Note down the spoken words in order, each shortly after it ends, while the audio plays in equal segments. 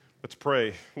Let's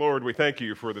pray. Lord, we thank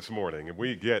you for this morning, and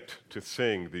we get to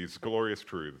sing these glorious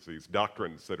truths, these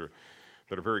doctrines that are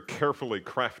very carefully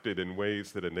crafted in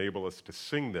ways that enable us to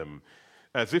sing them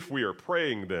as if we are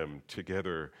praying them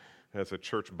together as a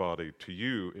church body to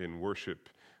you in worship,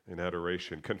 in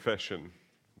adoration, confession,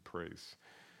 and praise.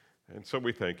 And so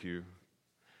we thank you.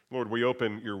 Lord, we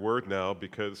open your word now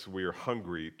because we are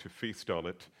hungry to feast on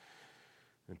it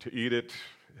and to eat it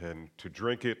and to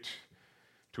drink it,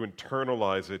 to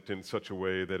internalize it in such a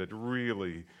way that it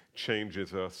really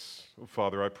changes us.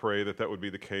 Father, I pray that would be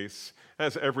the case.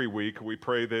 As every week we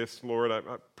pray this, Lord, I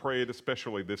pray it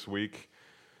especially this week,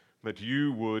 that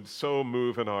you would so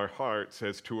move in our hearts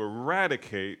as to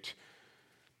eradicate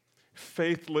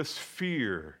faithless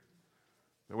fear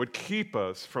that would keep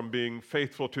us from being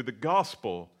faithful to the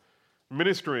gospel,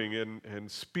 ministering and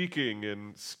speaking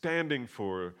and standing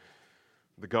for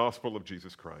the gospel of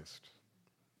Jesus Christ.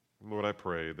 Lord, I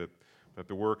pray that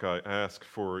the work I ask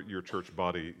for your church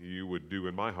body, you would do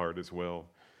in my heart as well.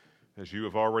 As you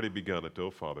have already begun it,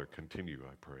 oh Father, continue,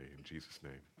 I pray, in Jesus'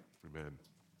 name. Amen.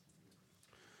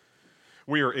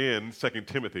 We are in 2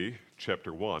 Timothy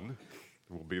chapter 1.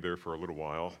 We'll be there for a little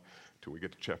while till we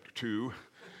get to chapter 2.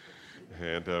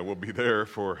 And we'll be there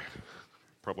for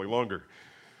probably longer.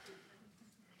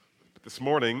 But this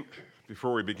morning,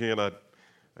 before we begin, I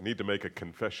need to make a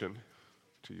confession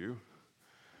to you.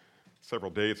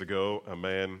 Several days ago, a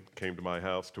man came to my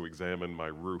house to examine my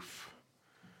roof.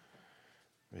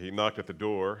 He knocked at the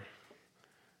door,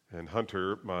 and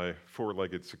Hunter, my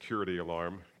four-legged security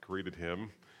alarm, greeted him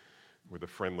with a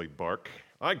friendly bark.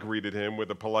 I greeted him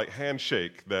with a polite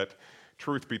handshake that,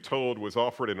 truth be told, was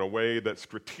offered in a way that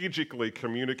strategically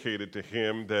communicated to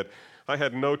him that I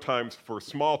had no time for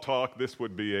small talk. This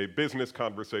would be a business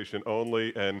conversation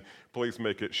only, and please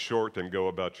make it short and go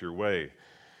about your way.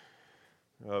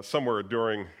 Somewhere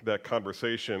during that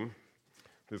conversation,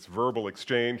 this verbal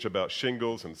exchange about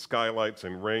shingles and skylights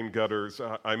and rain gutters,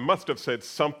 I must have said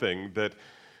something that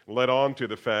led on to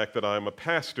the fact that I'm a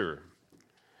pastor.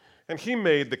 And he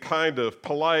made the kind of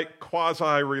polite,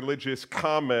 quasi-religious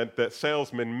comment that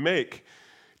salesmen make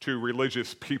to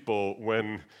religious people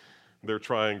when they're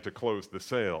trying to close the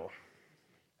sale.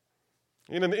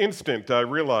 In an instant, I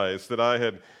realized that I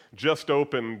had just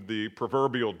opened the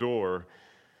proverbial door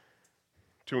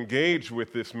to engage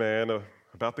with this man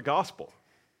about the gospel.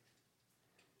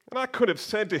 And I could have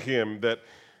said to him that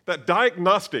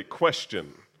diagnostic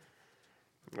question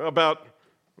about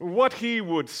what he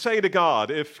would say to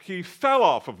God if he fell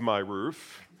off of my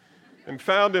roof and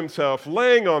found himself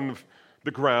laying on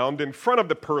the ground in front of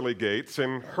the pearly gates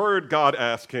and heard God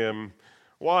ask him,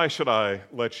 "Why should I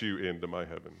let you into my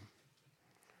heaven?"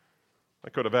 I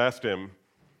could have asked him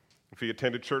if he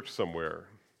attended church somewhere.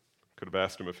 Could have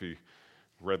asked him if he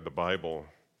read the Bible.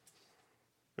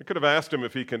 I could have asked him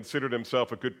if he considered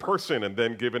himself a good person and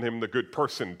then given him the good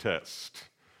person test.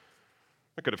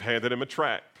 I could have handed him a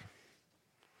tract.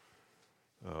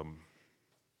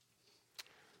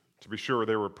 To be sure,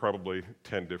 there were probably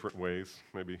 10 different ways,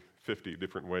 maybe 50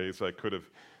 different ways I could have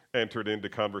entered into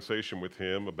conversation with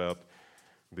him about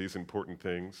these important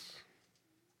things.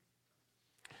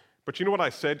 But you know what I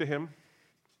said to him?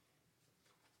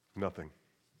 Nothing.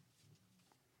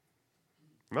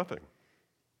 Nothing.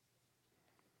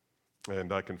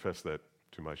 And I confess that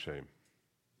to my shame.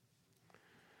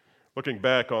 Looking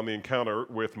back on the encounter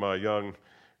with my young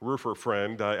roofer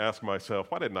friend, I asked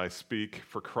myself, why didn't I speak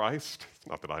for Christ? It's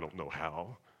not that I don't know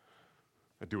how.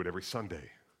 I do it every Sunday.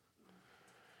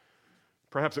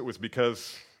 Perhaps it was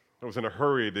because I was in a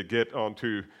hurry to get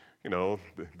onto, the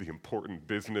important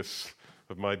business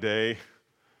of my day.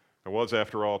 I was,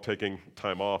 after all, taking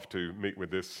time off to meet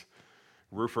with this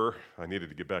roofer. I needed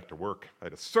to get back to work. I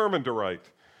had a sermon to write.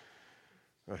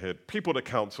 I had people to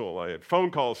counsel. I had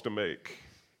phone calls to make.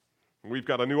 We've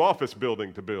got a new office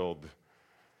building to build.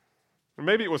 And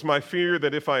maybe it was my fear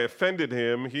that if I offended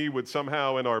him, he would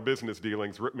somehow in our business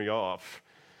dealings rip me off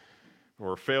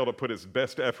or fail to put his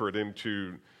best effort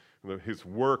into his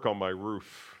work on my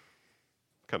roof.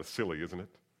 Kind of silly, isn't it?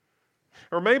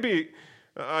 Or maybe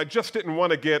I just didn't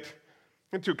want to get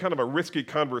into kind of a risky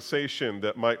conversation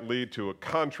that might lead to a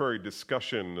contrary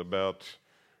discussion about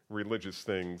religious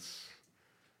things.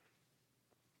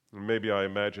 Maybe I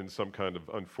imagined some kind of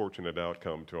unfortunate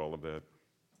outcome to all of that.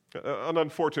 An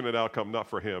unfortunate outcome not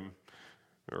for him,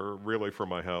 or really for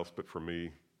my house, but for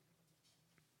me.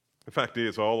 The fact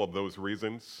is, all of those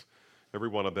reasons, every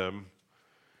one of them,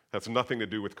 has nothing to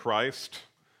do with Christ,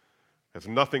 has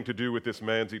nothing to do with this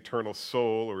man's eternal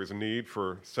soul or his need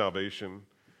for salvation.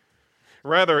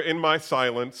 Rather, in my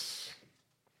silence,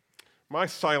 My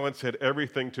silence had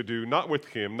everything to do, not with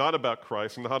him, not about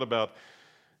Christ, not about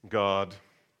God,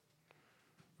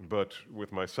 but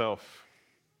with myself,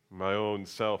 my own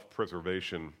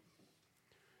self-preservation.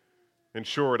 In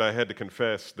short, I had to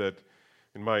confess that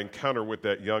in my encounter with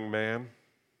that young man,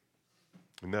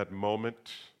 in that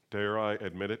moment, dare I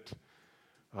admit it,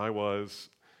 I was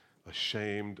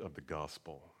ashamed of the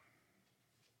gospel.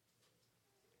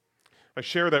 I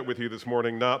share that with you this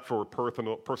morning not for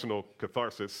personal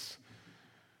catharsis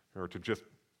or to just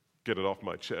get it off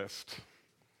my chest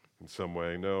in some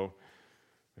way. No,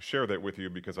 I share that with you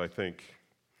because I think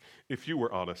if you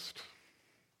were honest,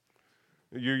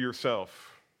 you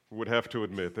yourself would have to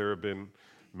admit there have been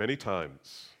many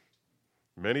times,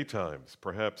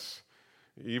 perhaps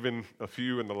even a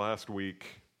few in the last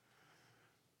week,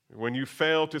 when you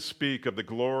failed to speak of the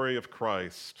glory of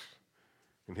Christ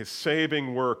and his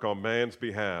saving work on man's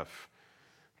behalf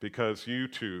because you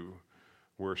too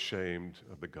were ashamed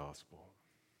of the gospel.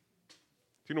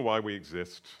 Do you know why we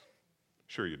exist?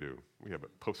 Sure you do. We have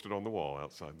it posted on the wall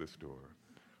outside this door.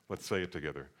 Let's say it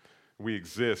together. We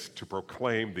exist to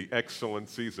proclaim the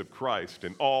excellencies of Christ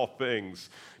in all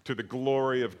things, to the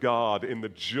glory of God, in the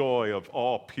joy of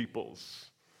all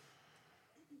peoples.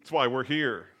 That's why we're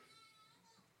here.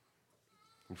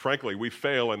 And frankly, we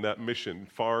fail in that mission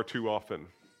far too often.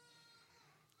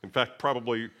 In fact,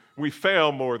 probably we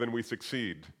fail more than we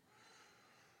succeed.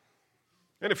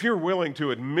 And if you're willing to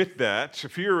admit that,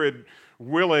 if you're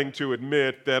willing to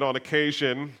admit that on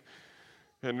occasion,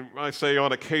 and I say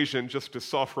on occasion just to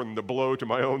soften the blow to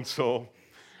my own soul,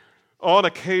 on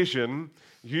occasion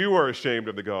you are ashamed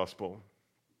of the gospel.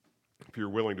 If you're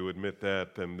willing to admit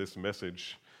that, then this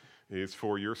message is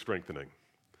for your strengthening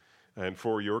and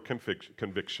for your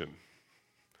conviction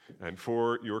and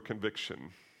for your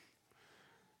conviction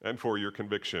and for your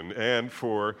conviction and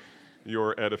for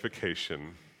your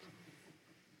edification.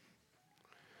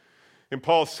 In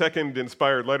Paul's second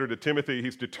inspired letter to Timothy,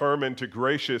 he's determined to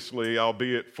graciously,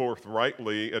 albeit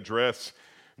forthrightly, address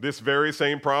this very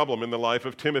same problem in the life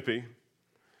of Timothy.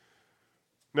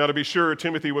 Now, to be sure,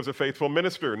 Timothy was a faithful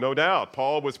minister, no doubt.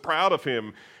 Paul was proud of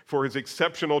him for his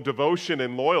exceptional devotion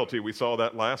and loyalty. We saw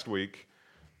that last week.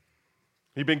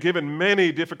 He'd been given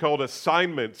many difficult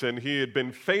assignments, and he had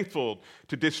been faithful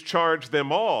to discharge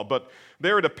them all. But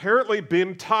there had apparently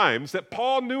been times that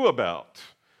Paul knew about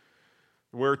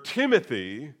where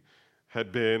Timothy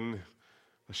had been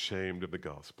ashamed of the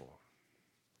gospel.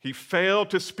 He failed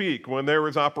to speak when there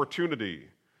was opportunity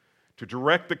to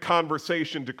direct the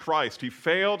conversation to Christ. He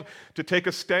failed to take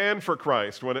a stand for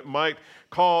Christ when it might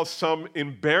cause some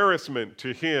embarrassment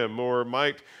to him or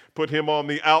might put him on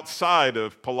the outside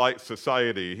of polite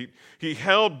society. He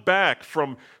held back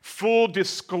from full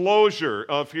disclosure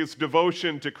of his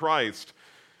devotion to Christ.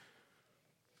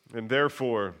 And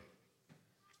therefore,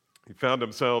 he found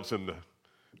himself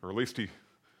or at least he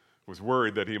was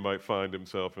worried that he might find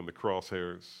himself in the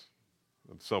crosshairs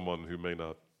of someone who may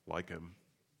not like him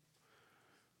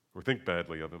or think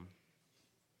badly of him.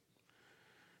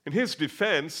 In his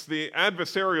defense, the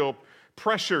adversarial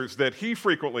pressures that he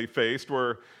frequently faced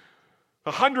were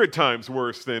 100 times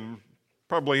worse than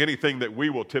probably anything that we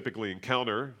will typically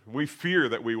encounter. We fear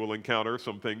that we will encounter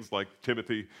some things like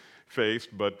Timothy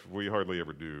faced, but we hardly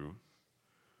ever do.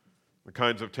 The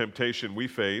kinds of temptation we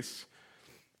face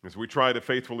as we try to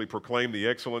faithfully proclaim the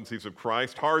excellencies of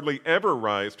Christ hardly ever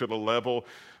rise to the level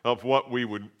of what we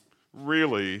would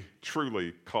really,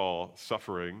 truly call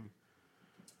suffering.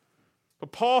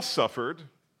 But Paul suffered.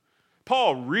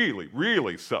 Paul really,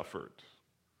 really suffered.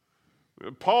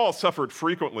 Paul suffered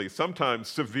frequently, sometimes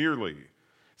severely,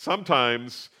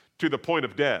 sometimes to the point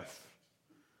of death.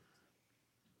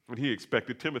 And he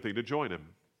expected Timothy to join him.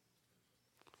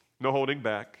 No holding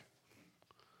back.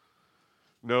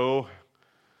 No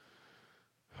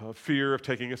fear of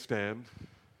taking a stand.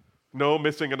 No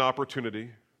missing an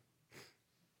opportunity.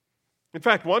 In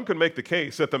fact, one could make the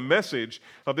case that the message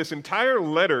of this entire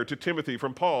letter to Timothy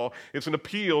from Paul is an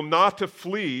appeal not to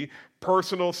flee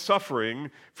personal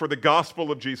suffering for the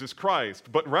gospel of Jesus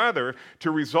Christ, but rather to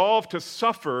resolve to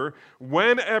suffer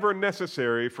whenever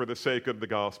necessary for the sake of the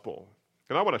gospel.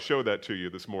 And I want to show that to you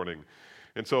this morning.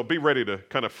 And so be ready to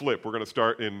kind of flip. We're going to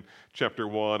start in chapter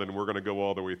 1, and we're going to go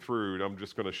all the way through. I'm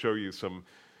just going to show you some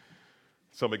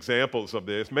examples of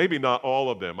this. Maybe not all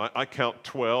of them. I count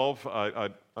 12.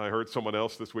 I heard someone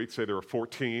else this week say there were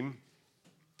 14.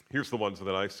 Here's the ones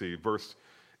that I see. Verse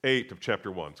 8 of chapter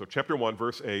 1. So chapter 1,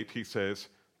 verse 8, he says,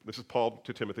 this is Paul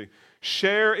to Timothy,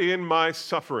 share in my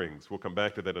sufferings. We'll come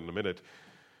back to that in a minute.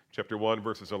 Chapter 1,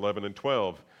 verses 11 and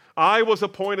 12. I was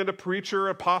appointed a preacher,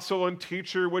 apostle, and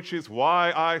teacher, which is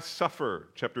why I suffer.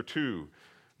 Chapter 2,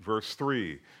 Verse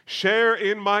 3, share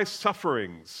in my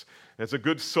sufferings as a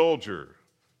good soldier.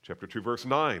 Chapter 2, verse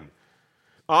 9,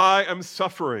 I am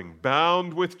suffering,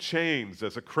 bound with chains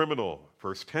as a criminal.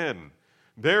 Verse 10,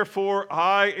 therefore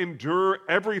I endure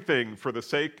everything for the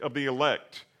sake of the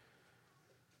elect.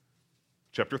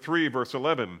 Chapter 3, verse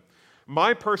 11,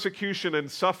 my persecution and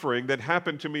suffering that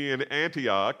happened to me in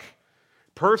Antioch,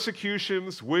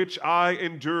 persecutions which I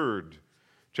endured.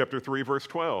 Chapter 3, verse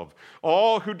 12.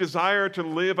 All who desire to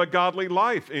live a godly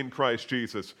life in Christ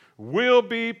Jesus will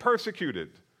be persecuted.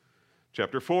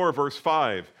 Chapter 4, verse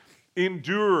 5.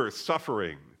 Endure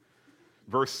suffering.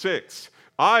 Verse 6.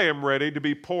 I am ready to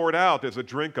be poured out as a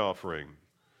drink offering.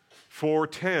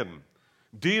 4:10.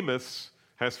 Demas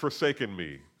has forsaken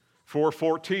me.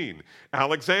 4:14.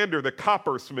 Alexander the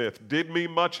coppersmith did me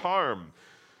much harm.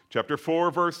 Chapter 4,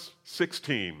 verse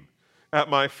 16. At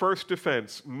my first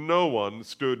defense, no one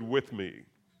stood with me.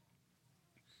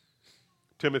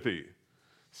 Timothy,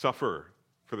 suffer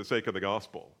for the sake of the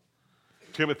gospel.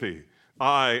 Timothy,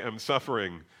 I am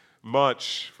suffering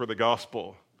much for the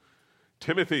gospel.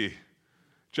 Timothy,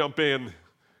 jump in.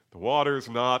 The water's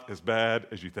not as bad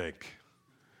as you think.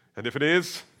 And if it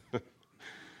is,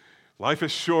 life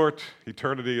is short,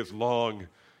 eternity is long,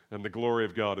 and the glory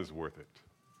of God is worth it.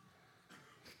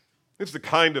 This is the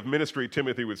kind of ministry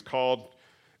Timothy was called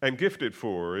and gifted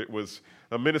for. It was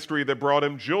a ministry that brought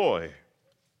him joy.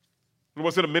 And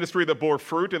was it a ministry that bore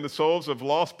fruit in the souls of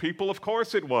lost people? Of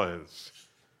course it was.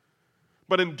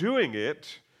 But in doing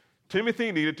it,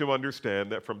 Timothy needed to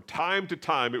understand that from time to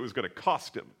time it was going to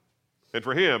cost him. And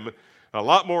for him, a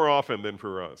lot more often than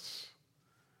for us.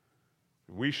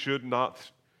 We should not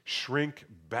shrink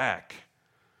back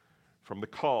from the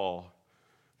call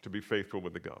to be faithful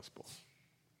with the gospel.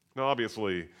 Now,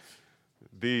 obviously,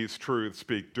 these truths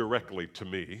speak directly to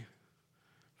me.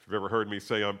 If you've ever heard me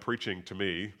say I'm preaching to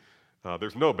me,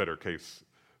 there's no better case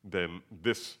than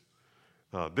this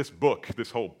book.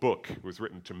 This whole book was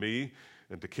written to me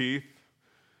and to Keith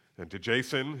and to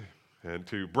Jason and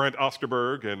to Brent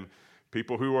Osterberg and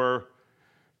people who are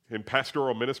in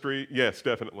pastoral ministry. Yes,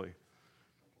 definitely.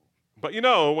 But you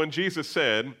know, when Jesus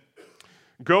said,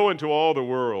 go into all the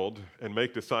world and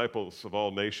make disciples of all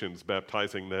nations,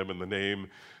 baptizing them in the name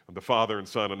of the Father and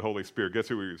Son and Holy Spirit. Guess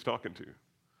who he was talking to? It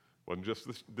wasn't just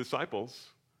the disciples.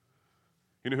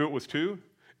 You know who it was to?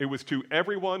 It was to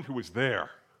everyone who was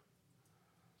there.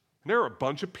 And there were a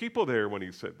bunch of people there when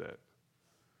he said that.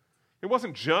 It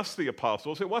wasn't just the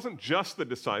apostles. It wasn't just the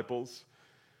disciples.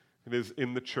 It is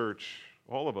in the church,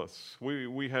 all of us.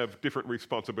 We have different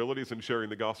responsibilities in sharing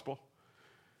the gospel.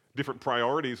 Different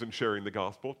priorities in sharing the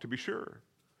gospel, to be sure.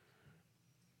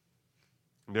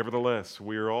 Nevertheless,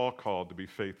 we are all called to be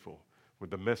faithful with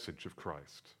the message of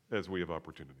Christ as we have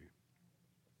opportunity.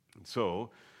 And so,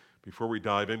 before we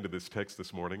dive into this text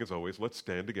this morning, as always, let's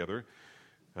stand together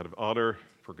out of honor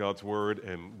for God's word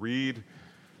and read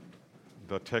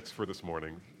the text for this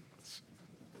morning.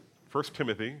 2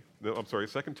 Timothy,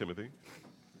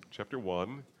 chapter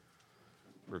 1,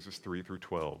 verses 3 through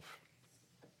 12.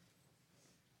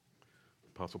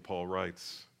 Apostle Paul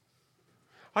writes,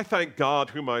 I thank God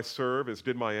whom I serve, as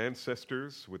did my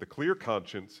ancestors, with a clear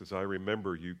conscience as I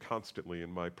remember you constantly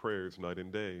in my prayers night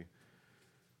and day.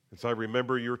 As I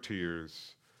remember your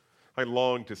tears, I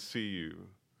long to see you,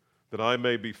 that I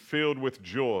may be filled with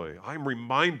joy. I'm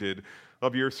reminded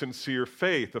of your sincere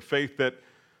faith, a faith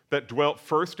that dwelt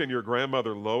first in your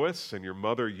grandmother Lois and your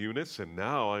mother Eunice, and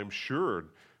now I'm sure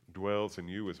dwells in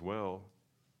you as well.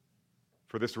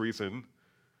 For this reason,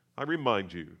 I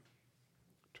remind you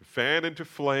to fan into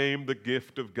flame the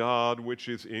gift of God which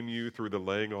is in you through the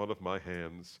laying on of my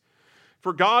hands.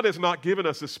 For God has not given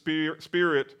us a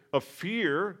spirit of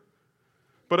fear,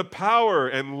 but of power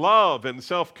and love and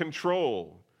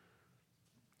self-control.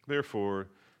 Therefore,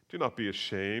 do not be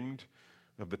ashamed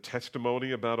of the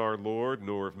testimony about our Lord,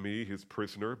 nor of me, his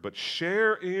prisoner, but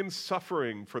share in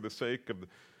suffering for the sake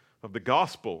of the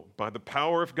gospel by the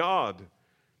power of God,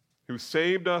 who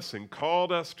saved us and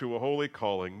called us to a holy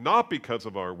calling, not because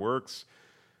of our works,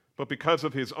 but because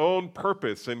of his own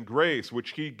purpose and grace,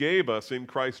 which he gave us in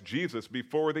Christ Jesus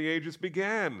before the ages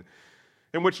began,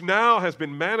 and which now has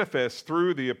been manifest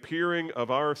through the appearing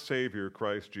of our Savior,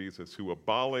 Christ Jesus, who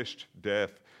abolished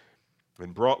death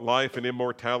and brought life and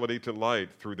immortality to light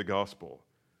through the gospel,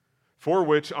 for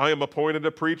which I am appointed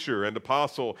a preacher and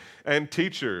apostle and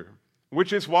teacher,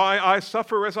 which is why I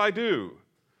suffer as I do.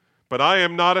 But I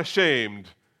am not ashamed.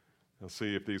 Let's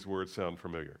see if these words sound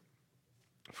familiar.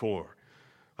 For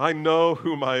I know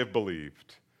whom I have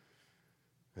believed,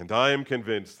 and I am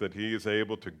convinced that he is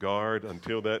able to guard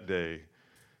until that day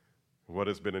what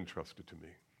has been entrusted to me.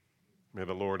 May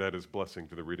the Lord add his blessing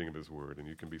to the reading of his word, and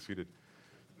you can be seated.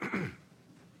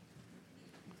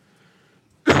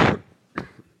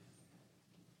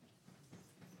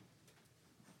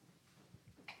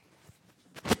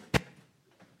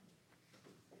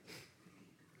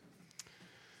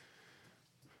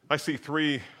 I see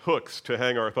three hooks to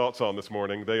hang our thoughts on this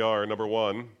morning. They are, number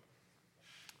one,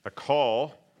 a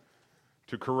call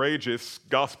to courageous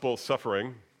gospel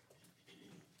suffering.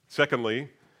 Secondly,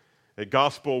 a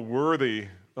gospel worthy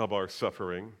of our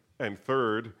suffering. And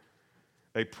third,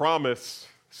 a promise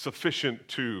sufficient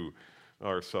to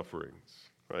our sufferings.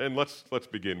 And let's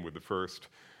begin with the first.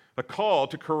 A call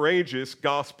to courageous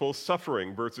gospel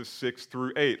suffering, verses 6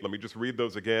 through 8. Let me just read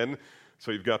those again so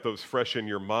you've got those fresh in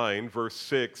your mind. Verse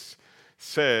 6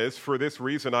 says, "For this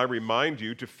reason I remind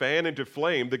you to fan into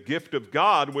flame the gift of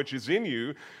God which is in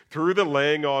you through the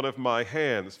laying on of my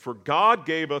hands. For God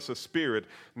gave us a spirit,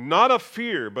 not of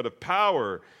fear, but of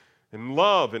power and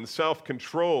love and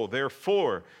self-control.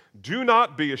 Therefore, do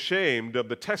not be ashamed of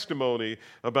the testimony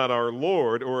about our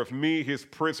Lord or of me, his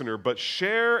prisoner, but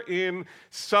share in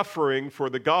suffering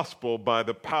for the gospel by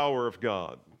the power of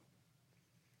God."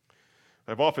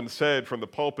 I've often said from the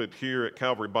pulpit here at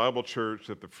Calvary Bible Church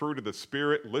that the fruit of the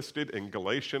Spirit listed in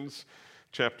Galatians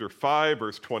chapter 5,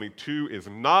 verse 22 is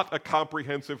not a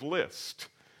comprehensive list.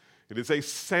 It is a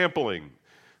sampling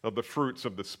of the fruits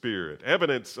of the Spirit.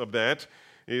 Evidence of that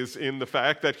is in the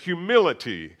fact that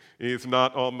humility is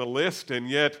not on the list, and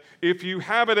yet if you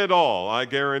have it at all, I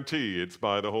guarantee it's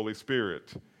by the Holy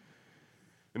Spirit.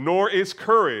 Nor is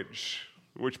courage,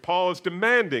 which Paul is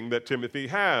demanding that Timothy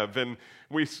have, and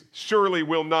we surely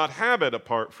will not have it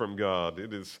apart from God.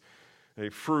 It is a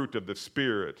fruit of the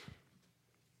Spirit.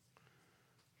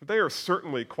 They are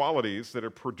certainly qualities that are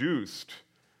produced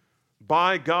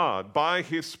by God, by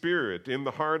his Spirit, in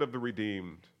the heart of the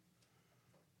redeemed.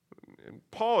 And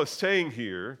Paul is saying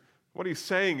here, what he's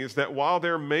saying is that while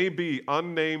there may be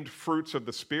unnamed fruits of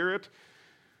the Spirit,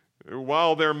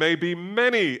 while there may be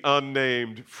many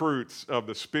unnamed fruits of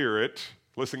the Spirit,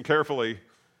 listen carefully,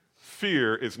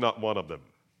 fear is not one of them.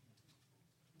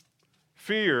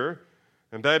 Fear,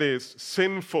 and that is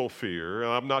sinful fear.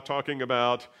 I'm not talking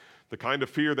about the kind of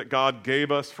fear that God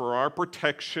gave us for our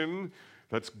protection.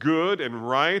 That's good and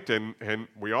right, and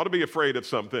we ought to be afraid of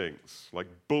some things, like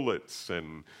bullets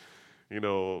and,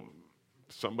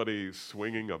 somebody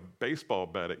swinging a baseball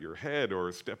bat at your head or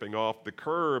stepping off the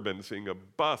curb and seeing a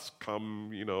bus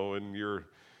come, and you're,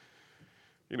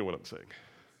 you know what I'm saying.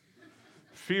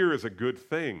 Fear is a good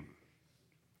thing.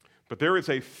 But there is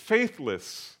a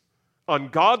faithless,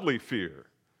 ungodly fear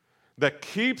that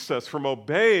keeps us from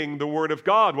obeying the Word of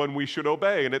God when we should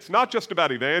obey. And it's not just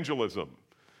about evangelism.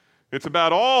 It's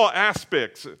about all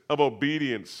aspects of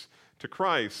obedience to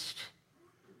Christ.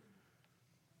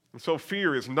 And so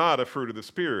fear is not a fruit of the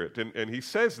Spirit. And he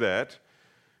says that.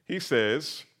 He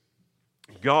says,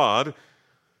 God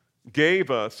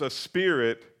gave us a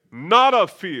spirit not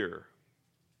of fear.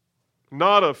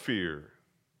 Not of fear.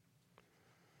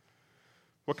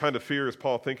 What kind of fear is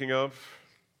Paul thinking of?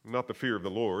 Not the fear of the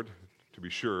Lord, to be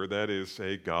sure. That is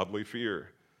a godly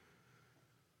fear.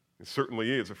 It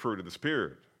certainly is a fruit of the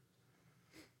Spirit.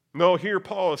 No, here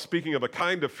Paul is speaking of a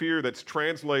kind of fear that's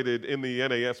translated in the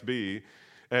NASB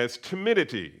as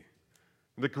timidity.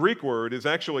 The Greek word is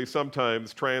actually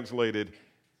sometimes translated,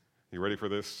 you ready for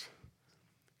this?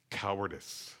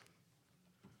 Cowardice.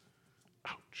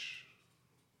 Ouch.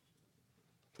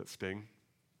 Does that sting?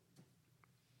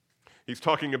 He's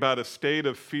talking about a state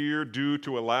of fear due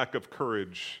to a lack of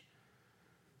courage.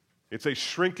 It's a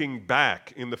shrinking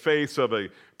back in the face of a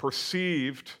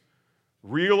perceived,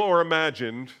 real or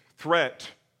imagined,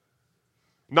 threat,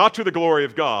 not to the glory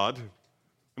of God,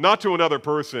 not to another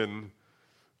person,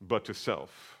 but to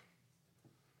self.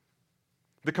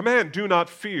 The command, do not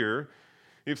fear,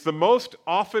 is the most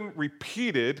often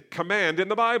repeated command in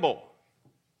the Bible.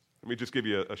 Let me just give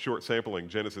you a short sampling.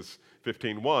 Genesis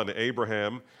 15:1,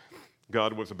 Abraham,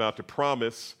 God was about to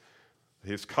promise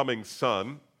his coming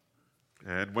son,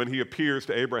 and when he appears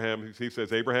to Abraham, he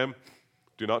says, Abraham,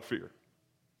 do not fear.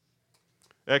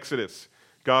 Exodus,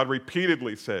 God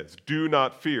repeatedly says, do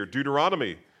not fear.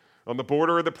 Deuteronomy, on the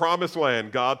border of the promised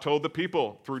land, God told the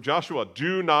people through Joshua,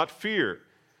 do not fear.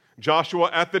 Joshua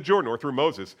at the Jordan, or through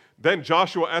Moses. Then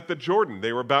Joshua at the Jordan.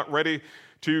 They were about ready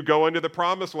to go into the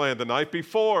promised land the night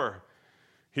before.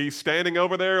 He's standing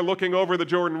over there looking over the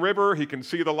Jordan River. He can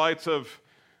see the lights of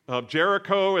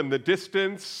Jericho in the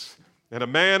distance, and a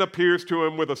man appears to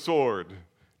him with a sword.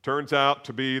 Turns out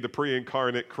to be the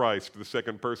pre-incarnate Christ, the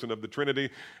second person of the Trinity.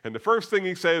 And the first thing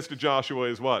he says to Joshua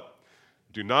is what?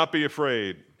 Do not be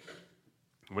afraid.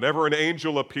 Whenever an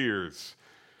angel appears,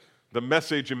 the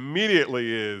message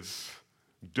immediately is,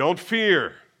 don't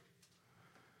fear.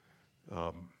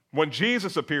 When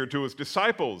Jesus appeared to his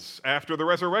disciples after the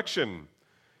resurrection,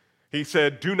 he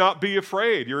said, do not be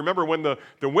afraid. You remember when the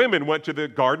women went to the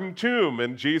garden tomb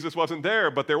and Jesus wasn't there,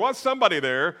 but there was somebody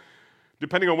there.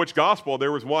 Depending on which gospel,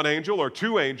 there was one angel or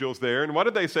two angels there. And what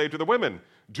did they say to the women?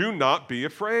 Do not be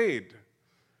afraid.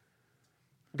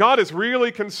 God is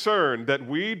really concerned that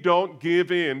we don't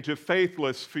give in to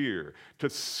faithless fear, to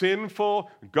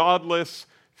sinful, godless,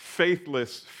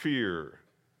 faithless fear.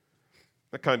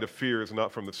 That kind of fear is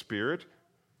not from the Spirit.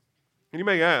 And you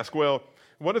may ask, well,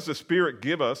 what does the Spirit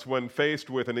give us when faced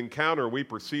with an encounter we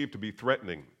perceive to be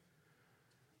threatening?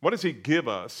 What does He give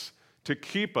us to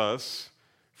keep us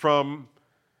from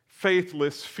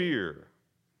faithless fear?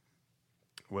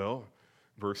 Well,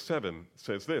 verse 7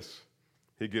 says this.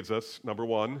 He gives us, number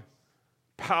one,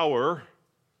 power.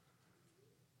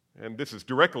 And this is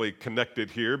directly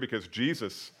connected here because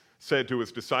Jesus said to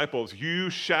his disciples, you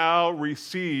shall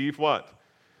receive what?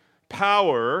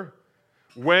 Power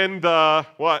when the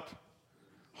what?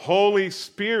 Holy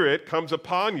Spirit comes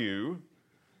upon you.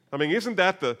 I mean, isn't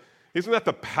that the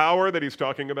power that he's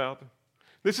talking about?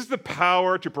 This is the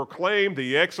power to proclaim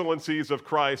the excellencies of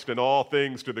Christ in all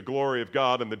things to the glory of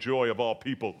God and the joy of all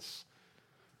peoples.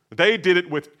 They did it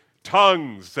with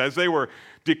tongues as they were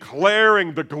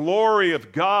declaring the glory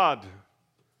of God.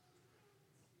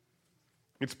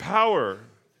 It's power.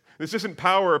 This isn't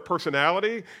power of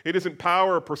personality. It isn't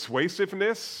power of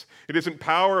persuasiveness. It isn't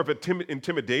power of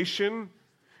intimidation.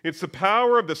 It's the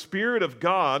power of the Spirit of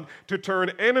God to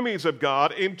turn enemies of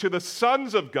God into the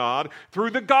sons of God through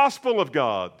the gospel of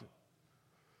God.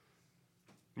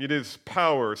 It is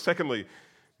power. Secondly,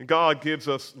 God gives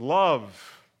us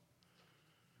love.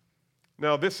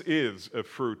 Now, this is a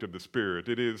fruit of the Spirit.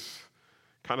 It is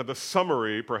kind of the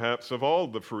summary, perhaps, of all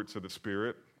the fruits of the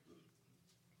Spirit.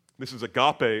 This is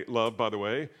agape love, by the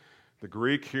way. The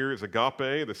Greek here is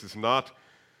agape. This is not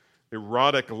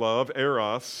erotic love,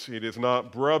 eros. It is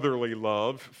not brotherly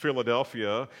love,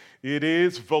 Philadelphia. It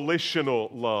is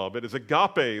volitional love. It is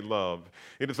agape love.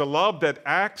 It is a love that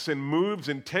acts and moves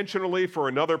intentionally for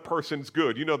another person's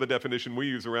good. You know the definition we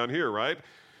use around here, right?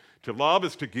 To love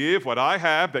is to give what I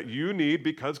have that you need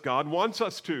because God wants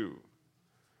us to.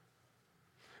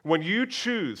 When you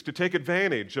choose to take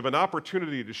advantage of an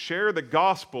opportunity to share the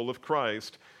gospel of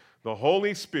Christ, the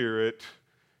Holy Spirit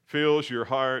fills your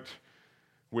heart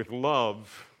with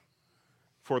love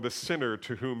for the sinner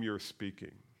to whom you're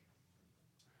speaking.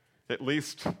 At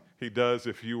least he does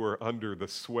if you are under the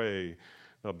sway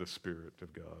of the Spirit of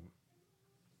God.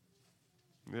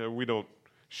 We don't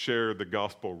share the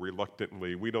gospel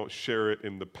reluctantly. We don't share it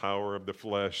in the power of the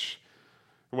flesh.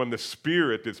 When the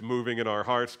Spirit is moving in our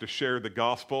hearts to share the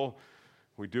gospel,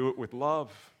 we do it with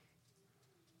love.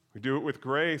 We do it with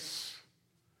grace.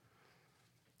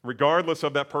 Regardless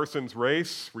of that person's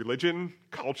race, religion,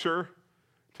 culture.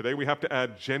 Today we have to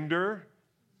add gender.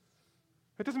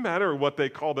 It doesn't matter what they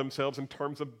call themselves in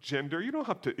terms of gender. You don't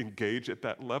have to engage at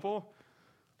that level.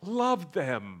 Love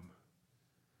them.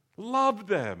 Love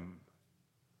them.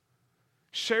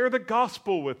 Share the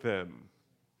gospel with them.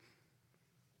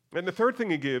 And the third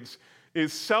thing he gives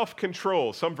is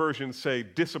self-control. Some versions say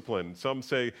discipline. Some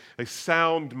say a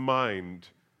sound mind.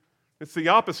 It's the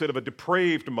opposite of a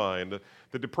depraved mind.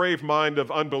 The depraved mind of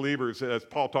unbelievers, as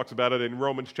Paul talks about it in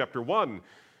Romans chapter 1,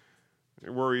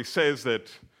 where he says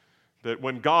that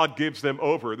when God gives them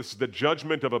over, this is the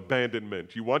judgment of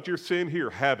abandonment. You want your sin? Here,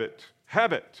 have it.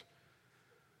 Have it.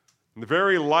 And the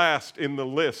very last in the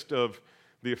list of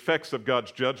the effects of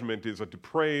God's judgment is a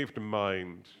depraved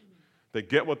mind. They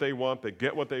get what they want, they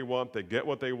get what they want, they get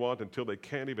what they want until they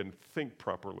can't even think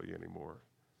properly anymore.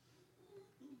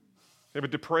 They have a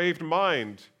depraved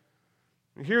mind.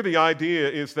 And here the idea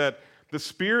is that the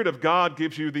Spirit of God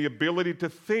gives you the ability to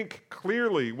think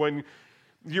clearly when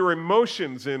your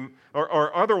emotions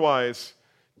are otherwise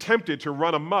tempted to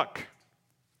run amok.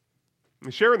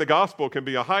 And sharing the gospel can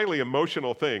be a highly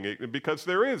emotional thing because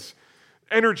there is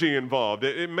energy involved.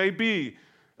 It may be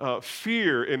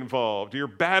fear involved. You're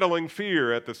battling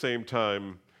fear at the same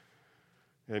time.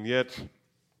 And yet,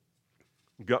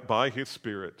 by His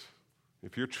Spirit,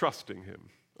 if you're trusting Him,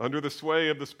 under the sway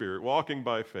of the Spirit, walking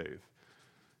by faith,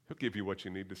 He'll give you what you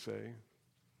need to say.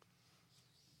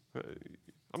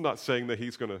 I'm not saying that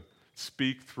He's going to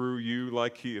speak through you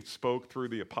like He had spoke through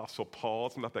the Apostle Paul.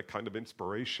 It's not that kind of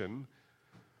inspiration.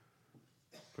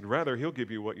 But rather, He'll give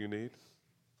you what you need.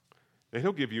 And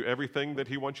He'll give you everything that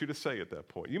He wants you to say at that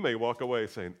point. You may walk away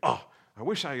saying, oh, I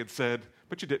wish I had said,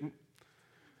 but you didn't.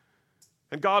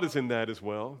 And God is in that as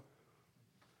well.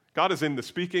 God is in the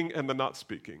speaking and the not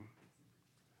speaking.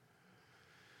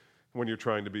 when you're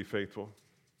trying to be faithful.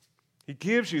 He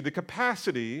gives you the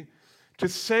capacity to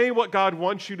say what God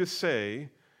wants you to say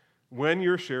when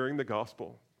you're sharing the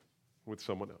gospel with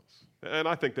someone else. And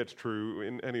I think that's true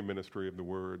in any ministry of the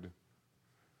word.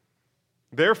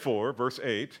 Therefore, verse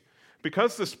 8,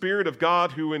 because the Spirit of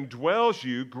God who indwells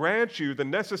you grants you the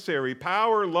necessary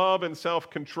power, love, and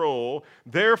self-control,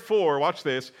 therefore, watch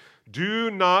this,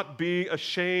 do not be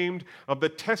ashamed of the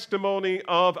testimony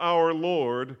of our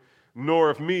Lord, nor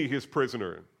of me, his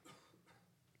prisoner.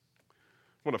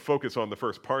 I want to focus on the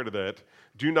first part of that.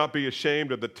 Do not be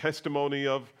ashamed of the testimony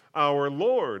of our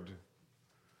Lord.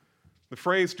 The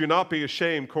phrase, do not be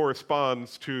ashamed,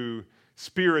 corresponds to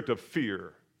spirit of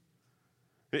fear.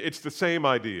 It's the same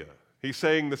idea. He's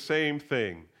saying the same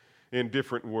thing in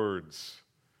different words.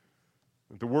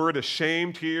 The word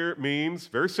ashamed here means,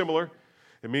 very similar,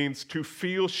 it means to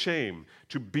feel shame,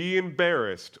 to be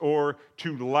embarrassed, or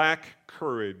to lack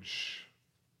courage.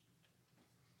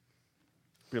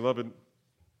 Beloved,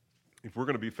 if we're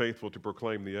going to be faithful to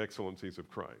proclaim the excellencies of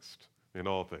Christ in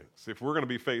all things, if we're going to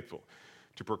be faithful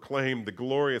to proclaim the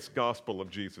glorious gospel of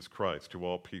Jesus Christ to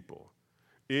all people,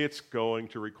 it's going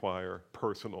to require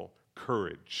personal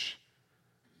courage.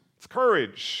 It's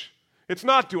courage. It's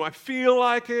not, do I feel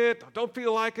like it? I don't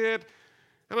feel like it.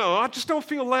 I just don't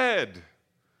feel led.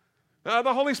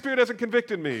 The Holy Spirit hasn't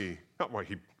convicted me.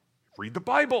 Read the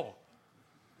Bible.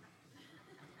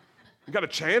 You got a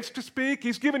chance to speak?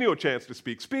 He's given you a chance to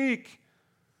speak. Speak.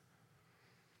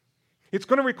 It's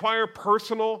going to require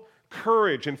personal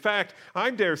courage. In fact,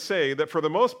 I dare say that for the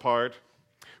most part,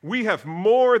 we have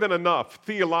more than enough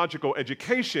theological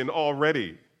education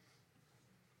already.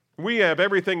 We have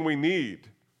everything we need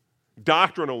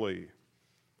doctrinally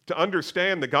to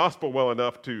understand the gospel well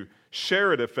enough to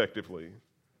share it effectively.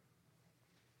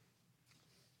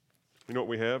 You know what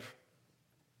we have?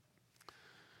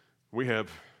 We have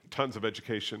tons of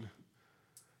education,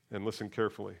 and listen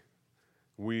carefully.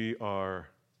 We are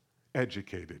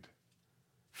educated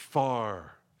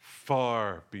far,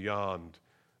 far beyond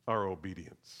our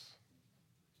obedience.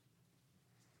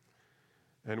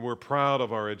 And we're proud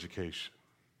of our education.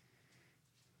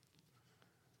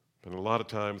 But a lot of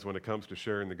times when it comes to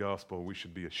sharing the gospel, we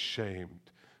should be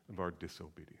ashamed of our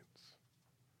disobedience.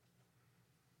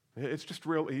 It's just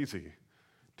real easy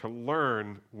to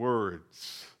learn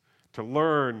words, to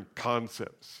learn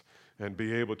concepts, and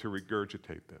be able to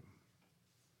regurgitate them.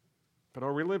 But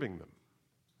are we living them?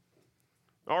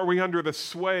 Are we under the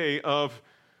sway of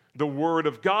the Word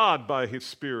of God by His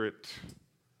Spirit?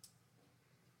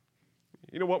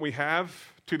 You know what we have,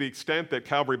 to the extent that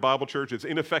Calvary Bible Church is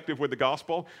ineffective with the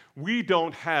gospel? We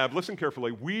don't have, listen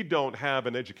carefully, we don't have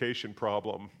an education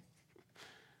problem.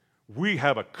 We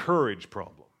have a courage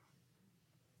problem.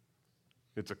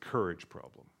 It's a courage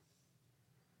problem.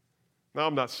 Now,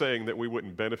 I'm not saying that we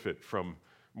wouldn't benefit from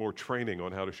more training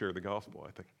on how to share the gospel.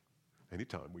 I think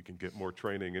anytime we can get more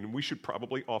training, and we should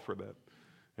probably offer that,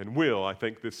 and will, I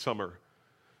think, this summer.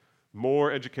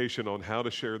 More education on how to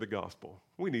share the gospel.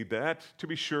 We need that, to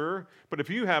be sure. But if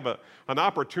you have an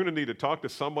opportunity to talk to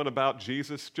someone about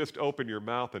Jesus, just open your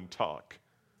mouth and talk.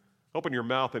 Open your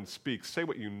mouth and speak. Say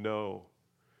what you know.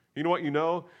 You know what you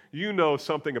know? You know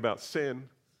something about sin.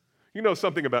 You know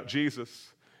something about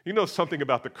Jesus. You know something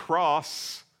about the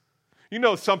cross. You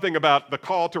know something about the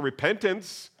call to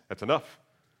repentance. That's enough.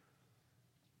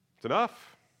 It's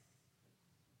enough.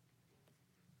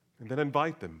 And then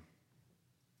invite them.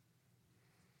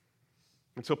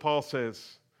 And so Paul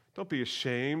says, don't be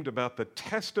ashamed about the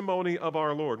testimony of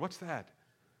our Lord. What's that?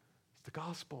 It's the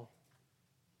gospel.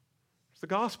 It's the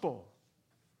gospel.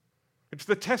 It's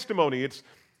the testimony. It's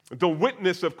the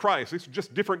witness of Christ. These are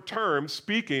just different terms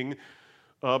speaking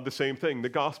of the same thing, the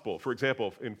gospel. For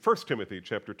example, in 1 Timothy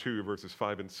chapter 2, verses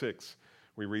 5 and 6,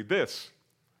 we read this.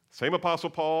 Same Apostle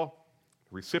Paul,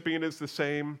 the recipient is the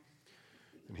same,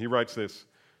 and he writes this,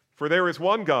 for there is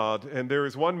one God, and there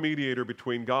is one mediator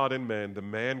between God and men, the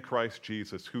man Christ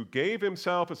Jesus, who gave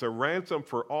himself as a ransom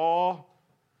for all,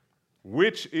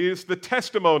 which is the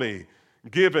testimony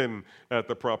given at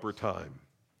the proper time.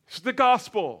 It's the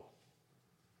gospel.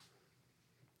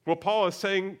 What Paul is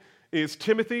saying is,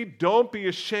 Timothy, don't be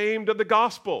ashamed of the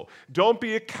gospel. Don't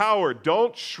be a coward.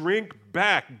 Don't shrink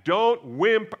back. Don't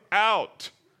wimp out.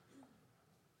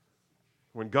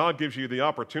 When God gives you the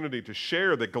opportunity to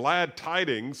share the glad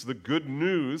tidings, the good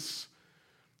news,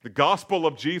 the gospel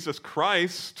of Jesus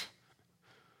Christ,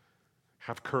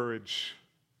 have courage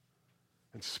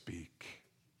and speak.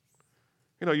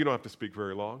 You know, you don't have to speak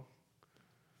very long.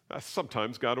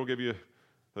 Sometimes God will give you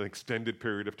an extended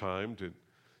period of time to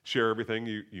share everything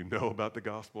you know about the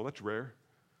gospel. That's rare.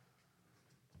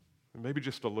 Maybe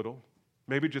just a little.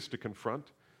 maybe just to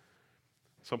confront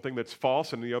something that's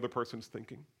false in the other person's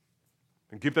thinking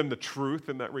and give them the truth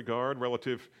in that regard,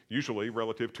 usually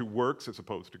relative to works as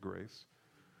opposed to grace.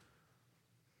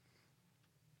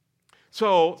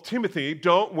 So, Timothy,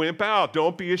 don't wimp out.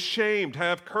 Don't be ashamed.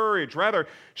 Have courage. Rather,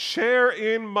 share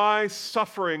in my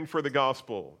suffering for the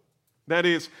gospel. That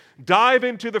is, dive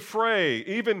into the fray,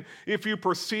 even if you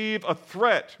perceive a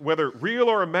threat, whether real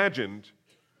or imagined,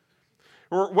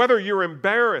 or whether you're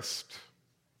embarrassed.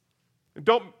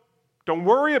 Don't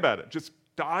worry about it. Just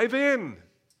dive in.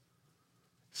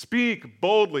 Speak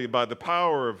boldly by the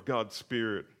power of God's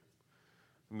Spirit.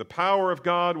 And the power of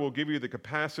God will give you the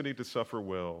capacity to suffer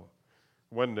well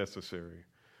when necessary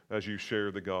as you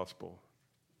share the gospel.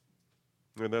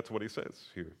 And that's what he says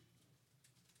here.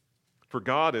 For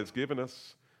God has given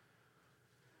us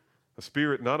a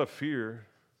spirit not of fear,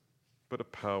 but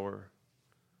of power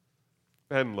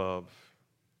and love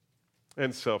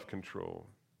and self-control.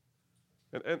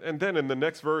 And then in the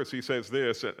next verse, he says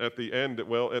this at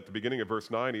the beginning of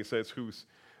verse 9, he says,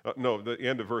 the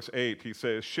end of verse 8, he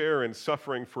says, share in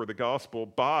suffering for the gospel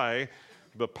by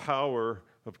the power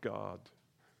of God.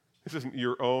 This isn't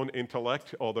your own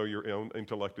intellect, although your own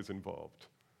intellect is involved.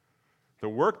 The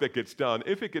work that gets done,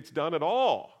 if it gets done at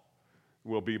all,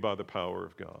 will be by the power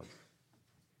of God.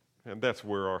 And that's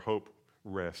where our hope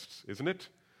rests, isn't it?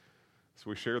 So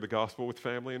we share the gospel with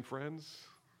family and friends.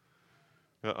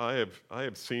 Now, I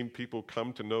have seen people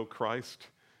come to know Christ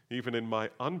even in my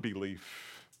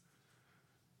unbelief.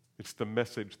 It's the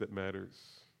message that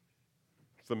matters.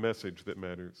 It's the message that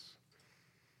matters.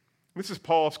 This is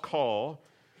Paul's call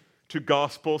to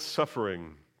gospel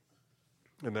suffering.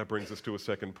 And that brings us to a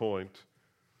second point,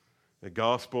 a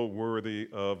gospel worthy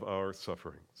of our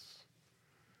sufferings.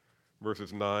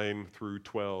 Verses 9 through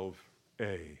 12a.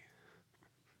 I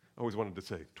always wanted to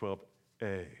say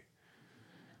 12a.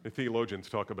 The theologians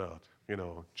talk about,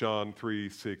 John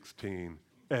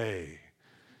 3:16a.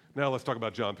 Now let's talk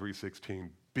about John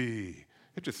 3:16b.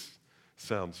 It just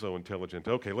sounds so intelligent.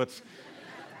 Okay, let's,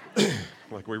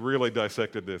 like we really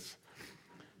dissected this.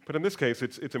 But in this case,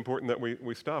 it's important that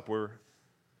we stop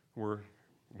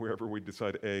wherever we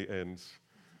decide A ends.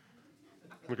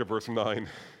 Look at verse 9.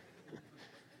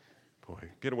 Boy,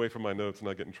 get away from my notes and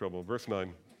I get in trouble. Verse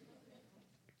 9.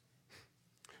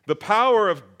 The power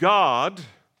of God,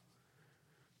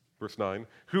 verse 9,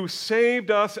 who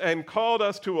saved us and called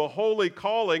us to a holy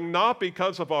calling, not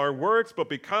because of our works, but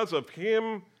because of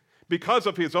him, because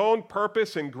of his own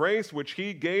purpose and grace, which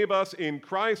he gave us in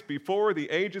Christ before the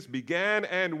ages began,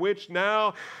 and which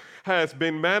now has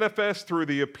been manifest through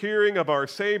the appearing of our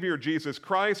Savior Jesus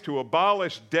Christ, who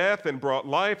abolished death and brought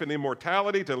life and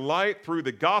immortality to light through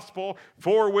the gospel,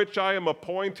 for which I am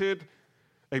appointed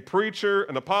a preacher,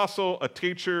 an apostle, a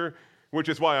teacher, which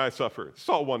is why I suffer. It's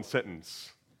all one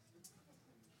sentence.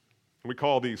 We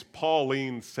call these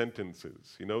Pauline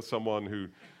sentences. Someone who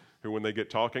when they get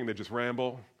talking, they just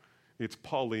ramble. It's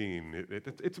Pauline.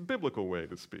 It's a biblical way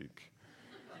to speak.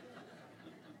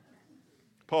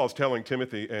 Paul's telling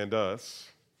Timothy and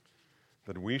us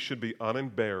that we should be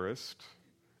unembarrassed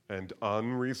and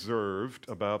unreserved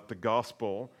about the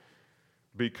gospel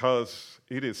because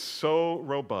it is so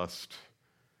robust,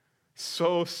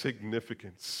 so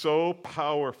significant, so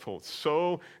powerful,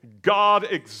 so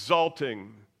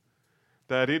God-exalting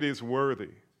that it is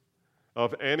worthy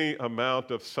of any amount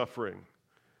of suffering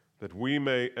that we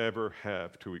may ever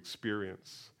have to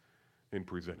experience in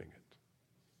presenting it.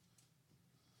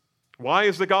 Why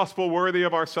is the gospel worthy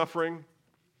of our suffering?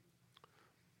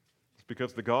 It's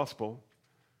because the gospel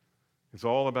is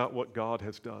all about what God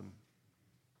has done.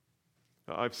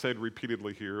 Now, I've said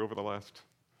repeatedly here over the last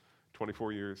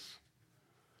 24 years,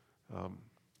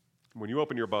 when you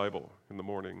open your Bible in the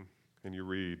morning and you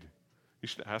read, you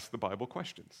should ask the Bible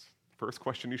questions. First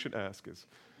question you should ask is,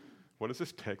 what does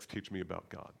this text teach me about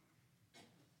God?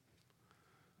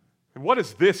 And what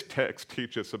does this text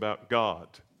teach us about God?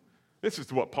 This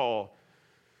is what Paul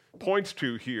points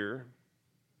to here.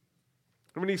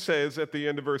 When he says at the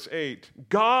end of verse 8,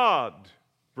 God,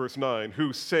 verse 9,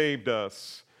 who saved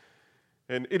us.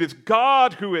 And it is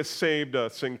God who has saved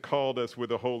us and called us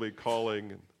with a holy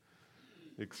calling,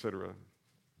 etc.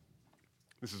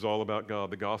 This is all about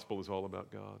God. The gospel is all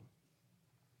about God.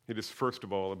 It is first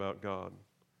of all about God.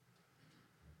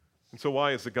 And so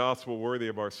why is the gospel worthy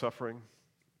of our suffering?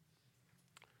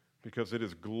 Because it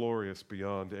is glorious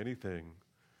beyond anything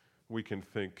we can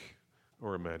think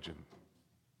or imagine.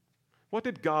 What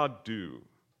did God do?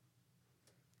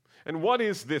 And what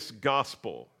is this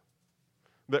gospel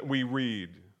that we read?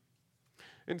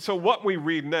 And so what we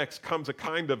read next comes a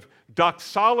kind of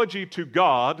doxology to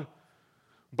God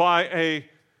by a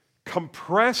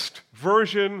compressed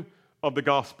version of the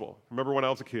gospel. Remember when I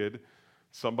was a kid,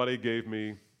 somebody gave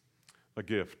me a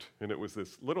gift, and it was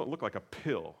this little, it looked like a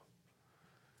pill.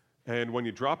 And when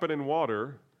you drop it in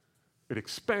water, it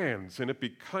expands, and it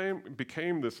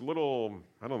became this little,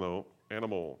 I don't know,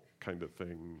 animal kind of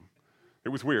thing. It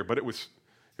was weird, but it was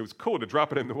cool to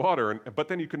drop it in the water, but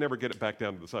then you could never get it back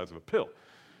down to the size of a pill.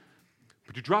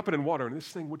 But you drop it in water, and this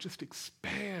thing would just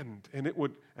expand, and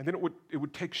then it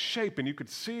would take shape, and you could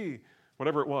see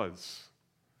whatever it was.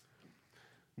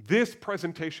 This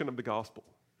presentation of the gospel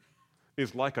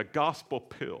is like a gospel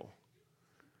pill.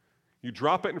 You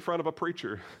drop it in front of a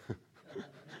preacher,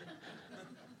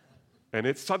 and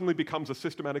it suddenly becomes a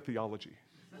systematic theology.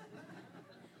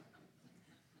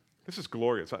 This is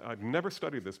glorious. I've never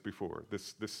studied this before,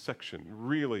 this section,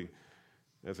 really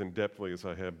as in-depthly as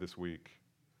I have this week.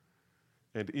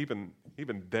 And even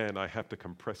then, I have to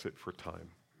compress it for time.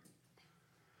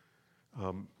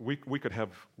 We could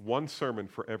have one sermon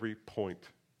for every point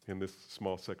in this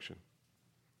small section.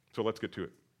 So let's get to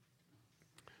it.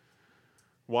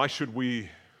 Why should we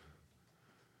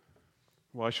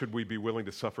be willing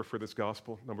to suffer for this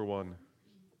gospel? Number one,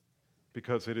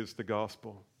 because it is the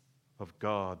gospel of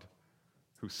God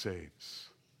who saves.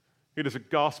 It is a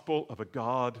gospel of a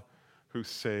God who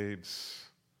saves.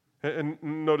 And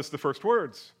notice the first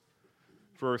words.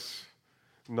 Verse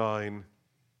 9.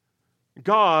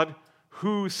 God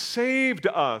who saved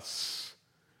us.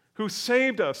 Who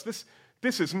saved us.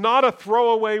 This is not a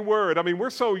throwaway word. I mean, we're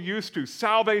so used to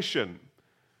salvation.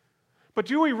 But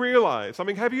do we realize,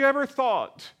 have you ever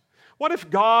thought, what if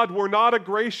God were not a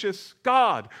gracious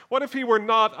God? What if he were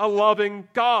not a loving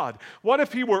God? What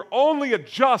if he were only a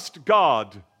just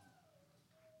God?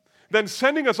 Then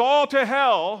sending us all to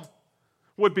hell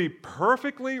would be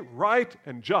perfectly right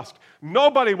and just.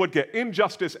 Nobody would get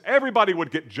injustice. Everybody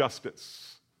would get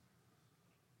justice.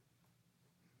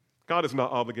 God is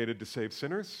not obligated to save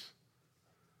sinners.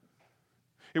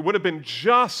 It would have been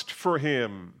just for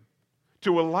him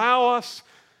to allow us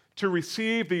to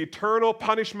receive the eternal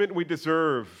punishment we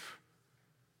deserve.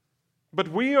 But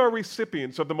we are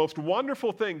recipients of the most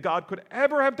wonderful thing God could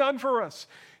ever have done for us.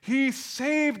 He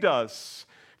saved us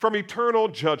from eternal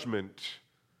judgment.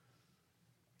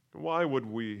 Why would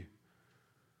we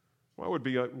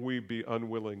be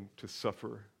unwilling to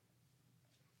suffer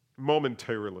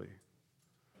momentarily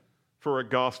for a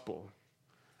gospel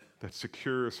that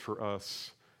secures for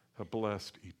us a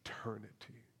blessed eternity?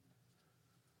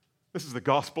 This is the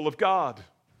gospel of God,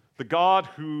 the God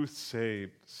who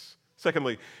saves.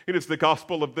 Secondly, it is the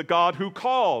gospel of the God who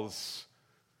calls.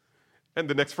 And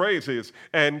the next phrase is,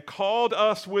 and called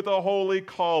us with a holy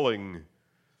calling.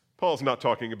 Paul's not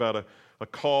talking about a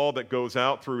call that goes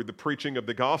out through the preaching of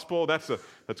the gospel. That's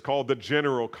called the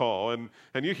general call. And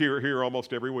you hear it here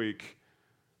almost every week.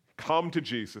 Come to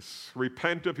Jesus,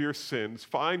 repent of your sins,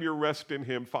 find your rest in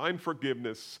him, find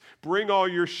forgiveness, bring all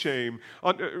your shame,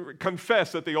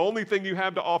 confess that the only thing you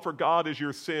have to offer God is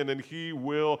your sin, and he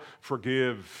will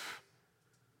forgive.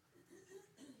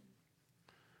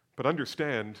 But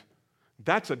understand,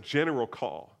 that's a general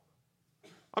call.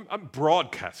 I'm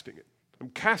broadcasting it. I'm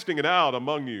casting it out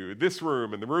among you, this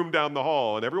room and the room down the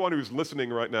hall, and everyone who's listening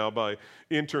right now by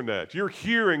internet. You're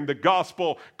hearing the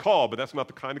gospel call, but that's not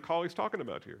the kind of call he's talking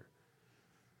about here.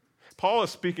 Paul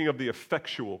is speaking of the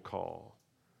effectual call.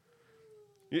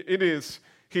 It is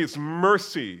his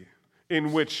mercy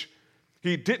in which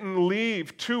he didn't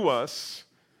leave to us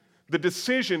the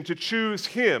decision to choose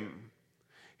him.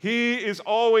 He is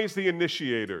always the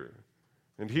initiator.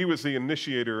 And he was the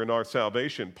initiator in our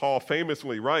salvation. Paul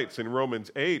famously writes in Romans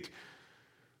 8,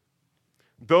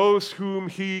 those whom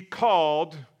he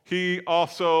called, he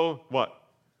also, what?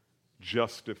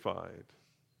 Justified.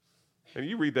 And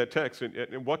you read that text,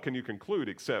 and what can you conclude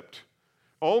except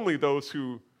only those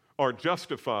who are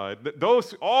justified,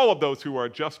 all of those who are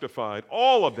justified,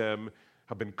 all of them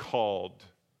have been called.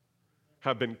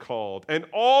 And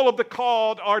all of the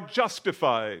called are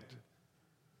justified.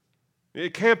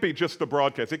 It can't be just the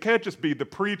broadcast. It can't just be the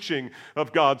preaching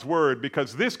of God's word,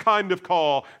 because this kind of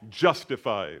call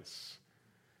justifies.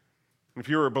 If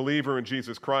you're a believer in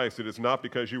Jesus Christ, it is not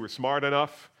because you were smart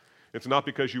enough. It's not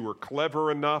because you were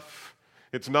clever enough.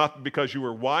 It's not because you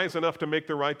were wise enough to make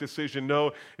the right decision.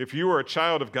 No, if you are a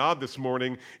child of God this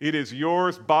morning, it is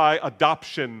yours by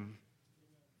adoption.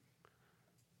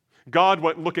 God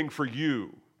went looking for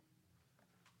you.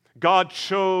 God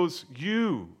chose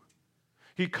you.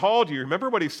 He called you. Remember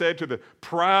what he said to the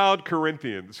proud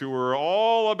Corinthians who were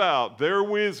all about their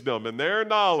wisdom and their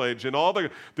knowledge and all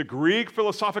the Greek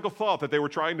philosophical thought that they were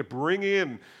trying to bring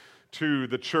in to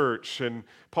the church. And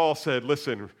Paul said,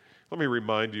 listen, let me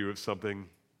remind you of something.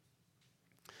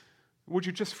 would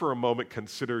you just for a moment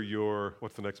consider your,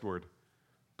 what's the next word?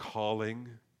 Calling.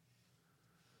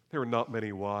 There are not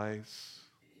many wise.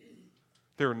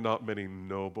 There are not many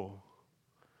noble.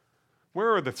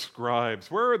 Where are the scribes?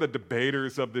 Where are the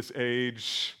debaters of this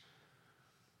age?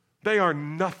 They are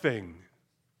nothing.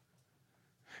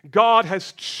 God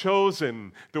has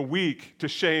chosen the weak to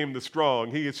shame the strong.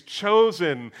 He has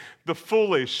chosen the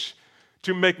foolish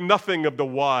to make nothing of the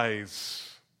wise,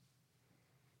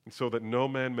 and so that no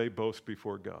man may boast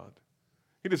before God.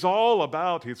 It is all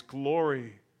about His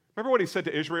glory. Remember what He said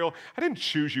to Israel? I didn't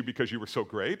choose you because you were so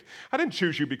great. I didn't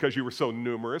choose you because you were so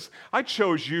numerous. I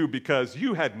chose you because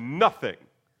you had nothing.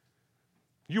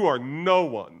 You are no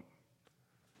one.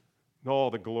 And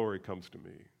all the glory comes to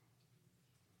me.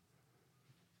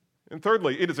 And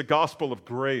thirdly, it is a gospel of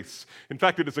grace. In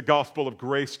fact, it is a gospel of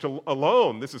grace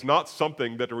alone. This is not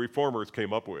something that the reformers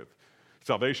came up with.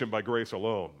 Salvation by grace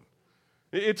alone.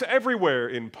 It's everywhere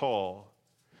in Paul.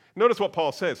 Notice what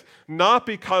Paul says. Not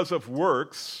because of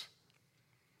works,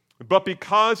 but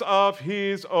because of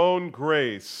his own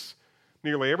grace.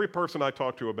 Nearly every person I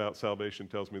talk to about salvation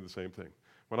tells me the same thing.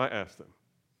 When I ask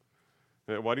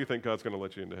them, why do you think God's going to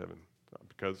let you into heaven?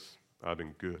 Because I've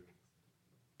been good.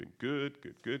 Been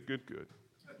good.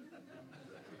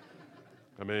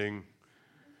 I mean,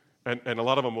 and a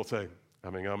lot of them will say,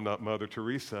 I'm not Mother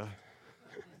Teresa,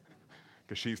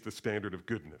 because she's the standard of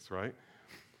goodness, right?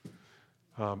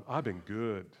 I've been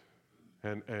good.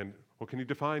 And well, can you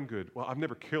define good? Well, I've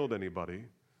never killed anybody.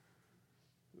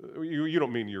 You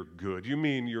don't mean you're good. You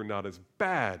mean you're not as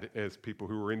bad as people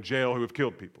who are in jail who have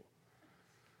killed people.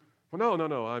 Well,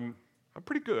 no, I'm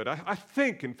pretty good. I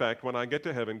think, in fact, when I get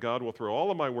to heaven, God will throw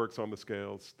all of my works on the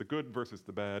scales, the good versus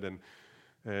the bad,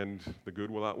 and the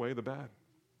good will outweigh the bad.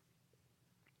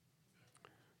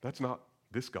 That's not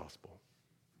this gospel.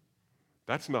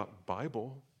 That's not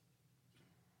Bible.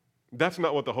 That's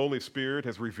not what the Holy Spirit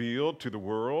has revealed to the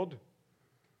world.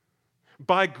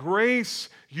 By grace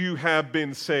you have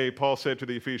been saved, Paul said to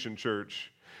the Ephesian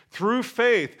church, through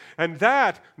faith, and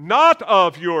that not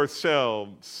of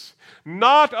yourselves,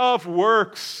 not of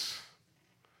works,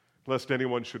 lest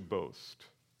anyone should boast.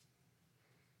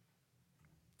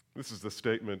 This is the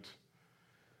statement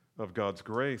of God's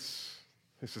grace.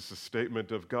 This is a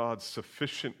statement of God's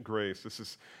sufficient grace. This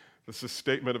is a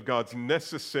statement of God's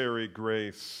necessary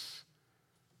grace.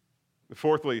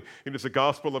 Fourthly, it is the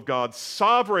gospel of God's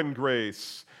sovereign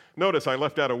grace. Notice I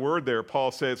left out a word there.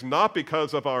 Paul says, not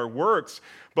because of our works,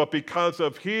 but because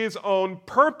of His own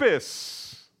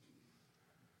purpose.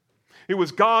 It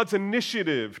was God's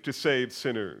initiative to save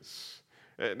sinners.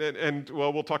 And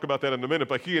we'll talk about that in a minute,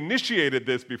 but He initiated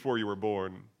this before you were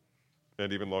born,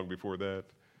 and even long before that.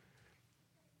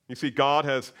 You see, God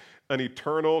has an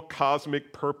eternal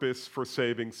cosmic purpose for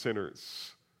saving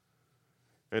sinners.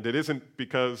 And it isn't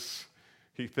because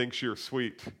He thinks you're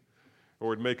sweet or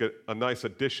would make a nice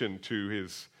addition to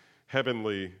His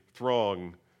heavenly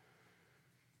throng.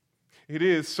 It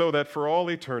is so that for all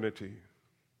eternity,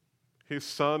 His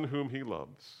Son, whom He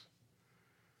loves,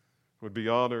 would be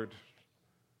honored,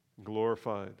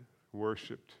 glorified,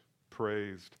 worshiped,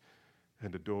 praised,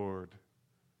 and adored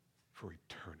for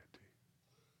eternity.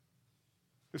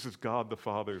 This is God the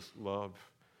Father's love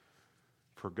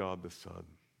for God the Son.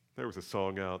 There was a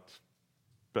song out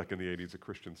back in the 80s, a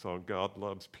Christian song, God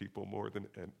loves people more than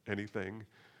anything.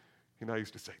 And I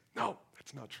used to say, no,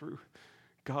 that's not true.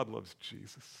 God loves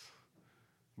Jesus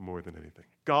more than anything.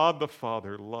 God the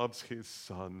Father loves His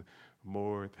Son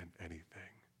more than anything.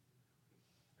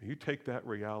 You take that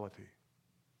reality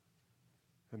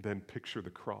and then picture the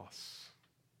cross.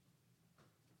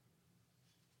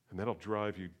 And that'll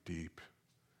drive you deep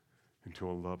into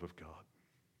a love of God.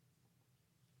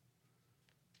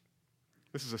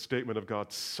 This is a statement of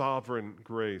God's sovereign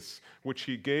grace, which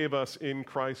He gave us in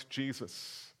Christ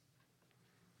Jesus.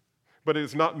 But it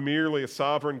is not merely a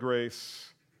sovereign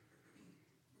grace.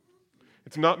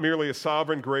 It's not merely a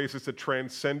sovereign grace, it's a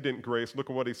transcendent grace. Look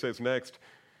at what he says next.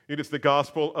 It is the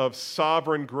gospel of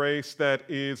sovereign grace that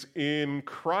is in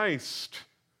Christ.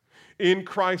 In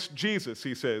Christ Jesus,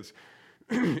 he says.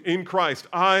 In Christ,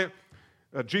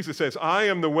 Jesus says, I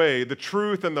am the way, the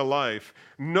truth, and the life.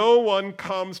 No one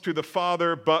comes to the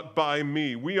Father but by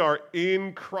me. We are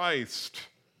in Christ.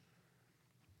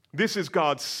 This is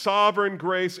God's sovereign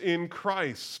grace in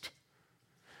Christ.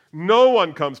 No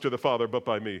one comes to the Father but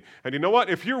by me. And you know what?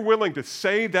 If you're willing to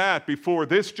say that before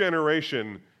this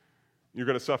generation, you're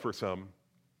going to suffer some.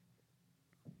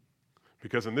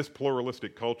 Because in this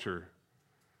pluralistic culture,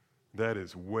 that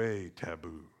is way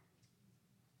taboo.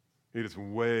 It is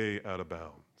way out of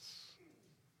bounds.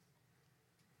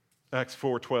 Acts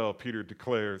 4:12, Peter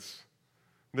declares,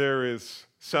 There is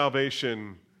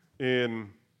salvation in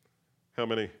how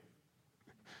many?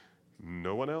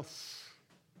 No one else.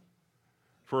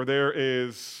 For there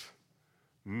is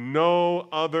no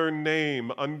other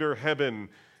name under heaven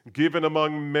given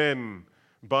among men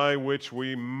by which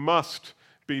we must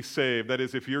be saved. That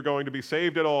is, if you're going to be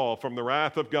saved at all from the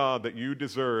wrath of God that you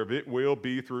deserve, it will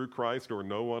be through Christ or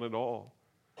no one at all.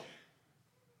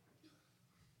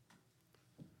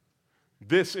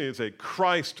 This is a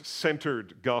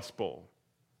Christ-centered gospel.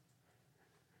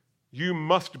 You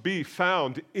must be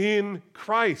found in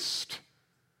Christ,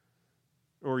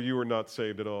 or you are not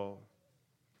saved at all.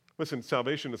 Listen,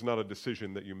 salvation is not a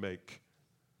decision that you make.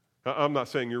 I'm not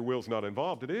saying your will's not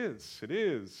involved. It is. It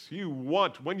is. You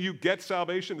want, when you get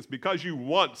salvation, it's because you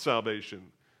want salvation.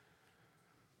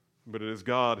 But it is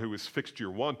God who has fixed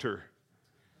your wanter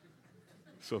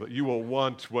so that you will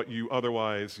want what you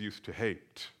otherwise used to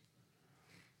hate.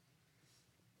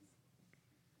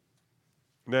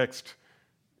 Next,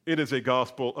 it is a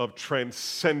gospel of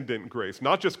transcendent grace.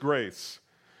 Not just grace,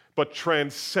 but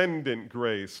transcendent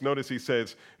grace. Notice he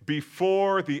says,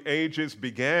 before the ages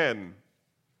began.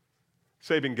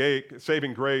 Saving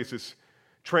grace is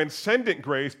transcendent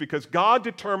grace because God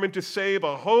determined to save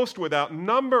a host without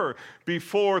number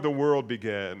before the world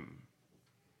began.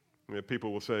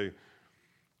 People will say,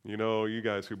 you know, you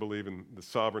guys who believe in the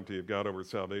sovereignty of God over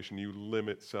salvation, you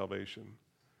limit salvation.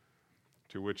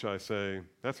 To which I say,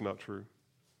 that's not true.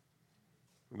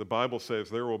 The Bible says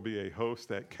there will be a host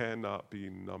that cannot be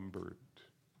numbered.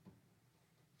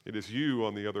 It is you,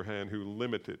 on the other hand, who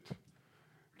limit it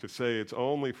to say it's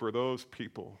only for those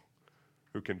people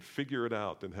who can figure it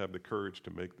out and have the courage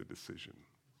to make the decision.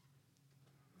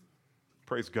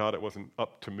 Praise God, it wasn't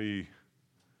up to me. It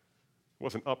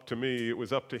wasn't up to me, it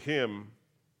was up to Him.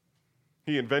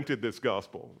 He invented this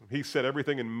gospel. He set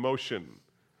everything in motion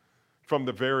from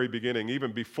the very beginning,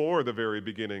 even before the very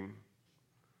beginning.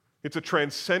 It's a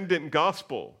transcendent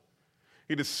gospel.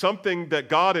 It is something that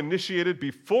God initiated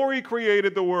before He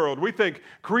created the world. We think,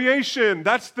 creation,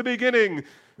 that's the beginning.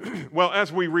 Well,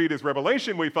 as we read His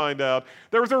revelation, we find out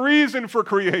there was a reason for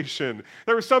creation.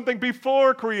 There was something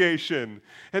before creation,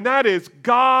 and that is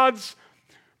God's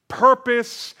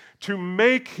purpose to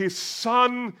make His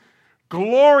Son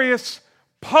glorious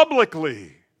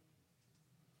publicly.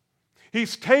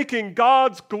 He's taking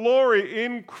God's glory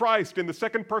in Christ, in the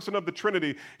second person of the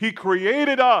Trinity. He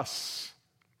created us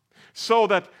so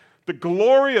that the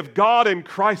glory of God in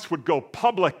Christ would go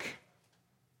public.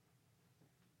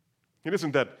 It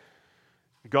isn't that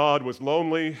God was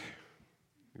lonely.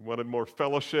 He wanted more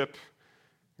fellowship.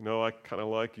 You know, I kind of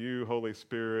like you, Holy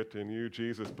Spirit, and you,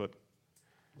 Jesus, but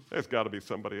there's got to be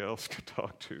somebody else to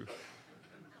talk to.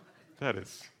 That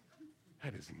is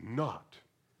not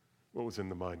what was in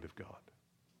the mind of God.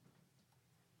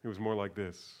 It was more like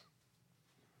this.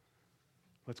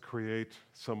 Let's create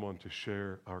someone to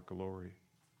share our glory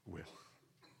with,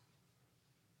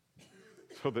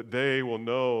 so that they will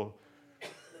know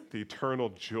the eternal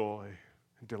joy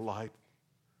and delight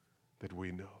that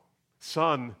we know.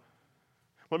 Son,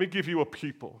 let me give you a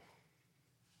people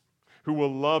who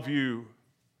will love you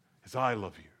as I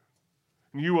love you,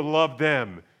 and you will love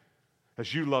them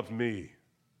as you love me.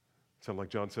 Sound like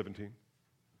John 17?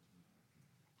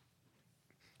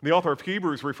 The author of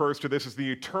Hebrews refers to this as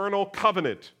the eternal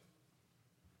covenant.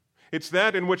 It's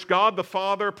that in which God the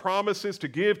Father promises to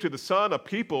give to the Son a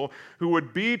people who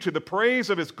would be to the praise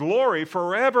of His glory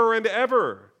forever and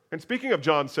ever. And speaking of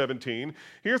John 17,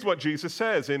 here's what Jesus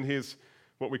says in His,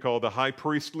 what we call the high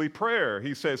priestly prayer.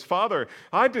 He says, Father,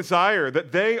 I desire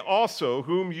that they also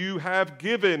whom you have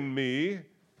given me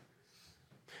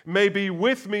may be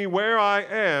with me where I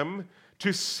am,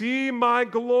 to see my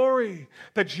glory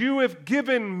that you have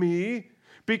given me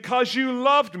because you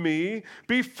loved me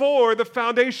before the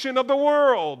foundation of the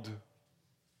world.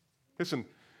 Listen,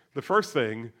 the first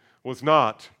thing was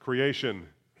not creation.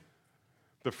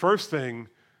 The first thing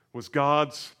was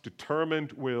God's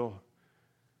determined will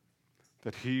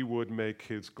that He would make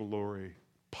His glory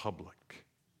public,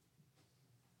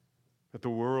 that the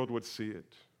world would see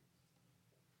it.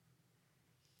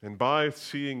 And by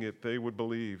seeing it, they would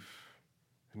believe.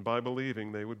 And by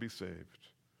believing, they would be saved.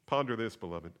 Ponder this,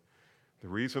 beloved. The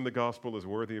reason the gospel is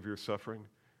worthy of your suffering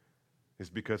is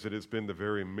because it has been the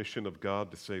very mission of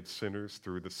God to save sinners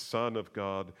through the Son of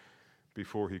God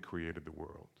before He created the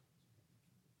world.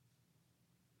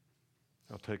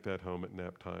 I'll take that home at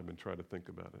nap time and try to think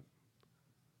about it.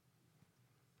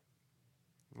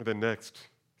 And then next,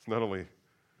 it's not only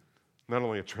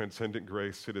a transcendent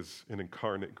grace, it is an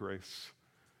incarnate grace.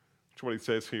 That's what he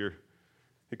says here.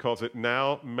 He calls it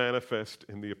now manifest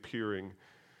in the appearing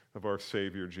of our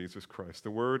Savior Jesus Christ.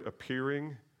 The word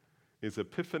appearing is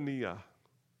epiphania,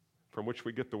 from which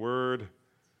we get the word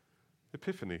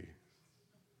epiphany.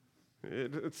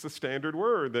 It's the standard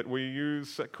word that we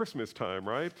use at Christmas time,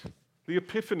 right? The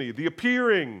epiphany, the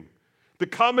appearing, the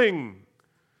coming.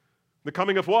 The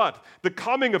coming of what? The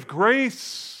coming of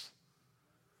grace.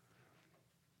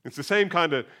 It's the same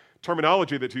kind of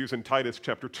terminology that's used in Titus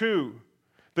chapter 2.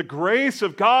 The grace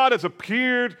of God has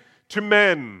appeared to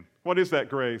men. What is that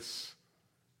grace?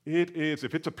 It is,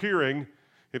 if it's appearing,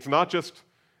 it's not just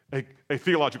a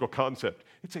theological concept.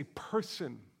 It's a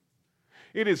person.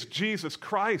 It is Jesus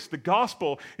Christ. The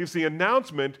gospel is the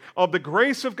announcement of the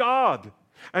grace of God.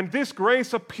 And this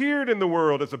grace appeared in the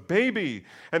world as a baby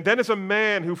and then as a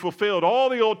man who fulfilled all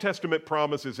the Old Testament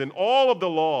promises and all of the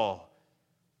law.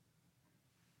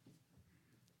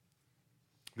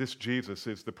 This Jesus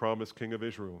is the promised King of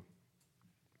Israel,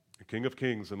 the King of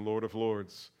Kings and Lord of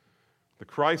Lords, the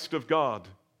Christ of God.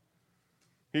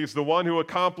 He's the one who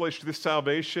accomplished this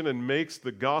salvation and makes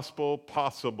the gospel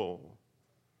possible.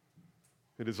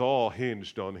 It is all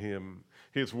hinged on him,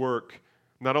 his work,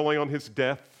 not only on his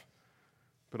death,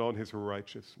 but on his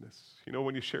righteousness. You know,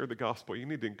 when you share the gospel, you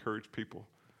need to encourage people.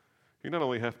 You not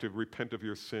only have to repent of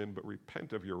your sin, but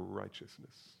repent of your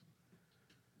righteousness,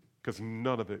 because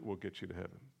none of it will get you to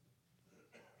heaven.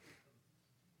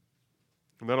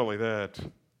 And not only that,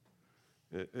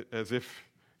 as if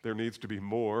there needs to be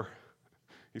more.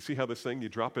 You see how this thing, you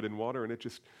drop it in water and it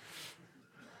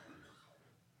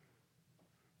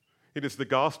is the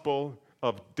gospel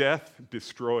of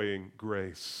death-destroying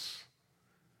grace.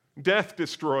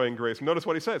 Death-destroying grace. Notice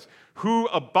what he says. Who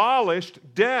abolished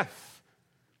death.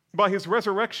 By his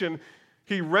resurrection,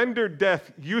 he rendered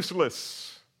death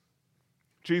useless.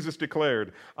 Jesus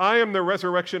declared, I am the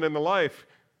resurrection and the life.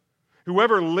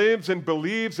 Whoever lives and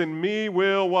believes in me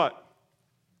will what?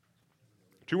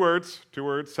 Two words,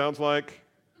 sounds like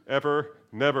ever,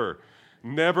 never.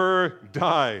 Never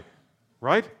die,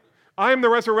 right? I am the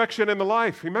resurrection and the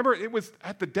life. Remember, it was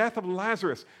at the death of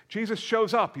Lazarus. Jesus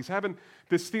shows up. He's having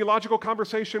this theological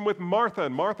conversation with Martha,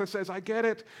 and Martha says, I get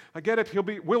it.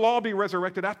 We'll all be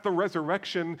resurrected at the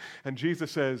resurrection. And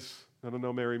Jesus says,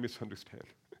 no, Mary, misunderstand.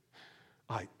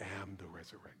 I am the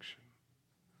resurrection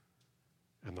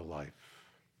and the life.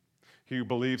 He who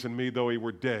believes in me, though he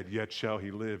were dead, yet shall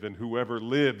he live. And whoever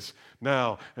lives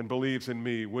now and believes in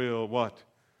me will what?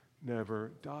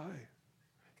 Never die.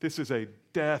 This is a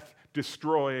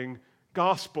death-destroying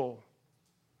gospel.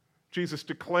 Jesus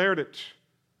declared it.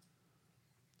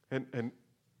 And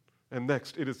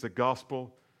next, it is the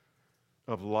gospel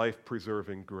of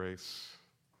life-preserving grace.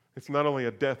 It's not only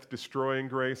a death-destroying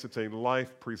grace, it's a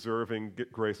life-preserving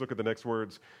grace. Look at the next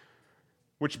words.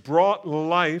 Which brought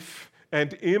life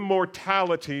and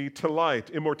immortality to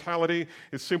light. Immortality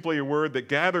is simply a word that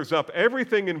gathers up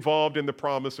everything involved in the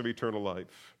promise of eternal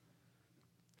life.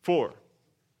 4,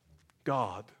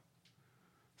 God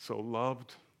so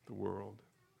loved the world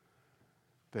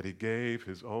that he gave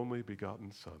his only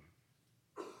begotten Son,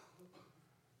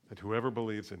 that whoever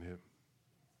believes in him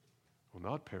will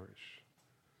not perish,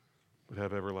 but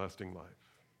have everlasting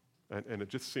life. And it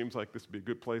just seems like this would be a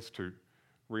good place to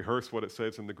rehearse what it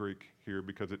says in the Greek here,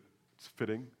 because it's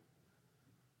fitting.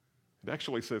 It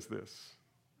actually says this: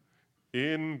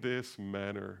 in this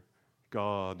manner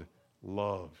God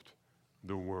loved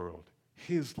the world.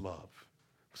 His love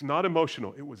was not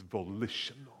emotional, it was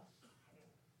volitional.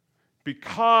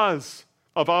 Because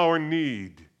of our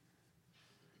need,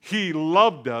 he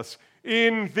loved us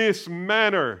in this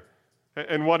manner.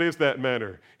 And what is that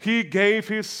manner? He gave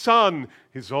his Son,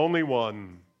 his only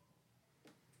one,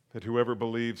 that whoever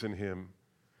believes in him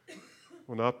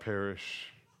will not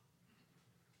perish,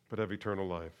 but have eternal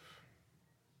life.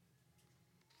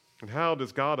 And how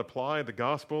does God apply the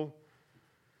gospel?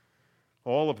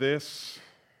 All of this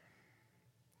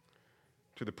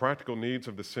to the practical needs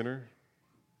of the sinner.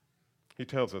 He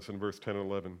tells us in verse 10 and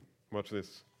 11, watch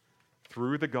this,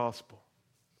 through the gospel.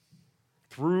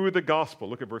 Through the gospel.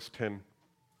 Look at verse 10.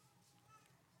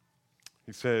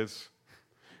 He says,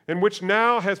 and which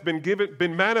now has been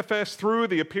manifest through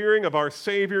the appearing of our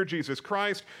Savior Jesus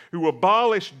Christ, who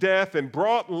abolished death and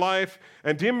brought life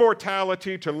and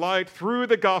immortality to light through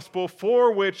the gospel,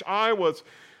 for which I was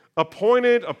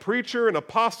appointed a preacher, an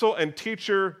apostle, and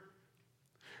teacher,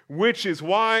 which is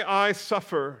why I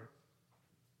suffer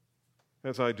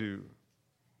as I do.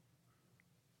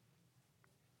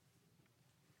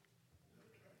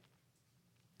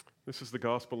 This is the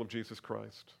gospel of Jesus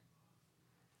Christ.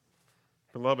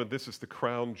 Beloved, this is the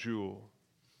crown jewel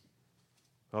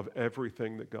of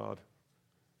everything that God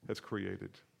has created.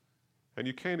 And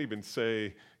you can't even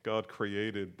say God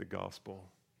created the gospel.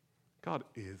 God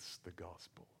is the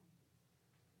gospel.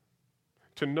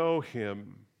 To know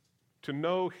Him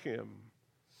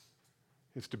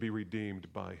is to be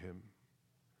redeemed by Him.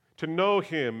 To know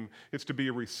Him is to be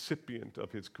a recipient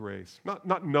of His grace.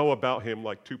 Not know about Him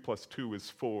like 2 + 2 is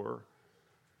 4,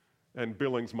 and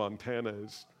Billings, Montana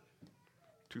is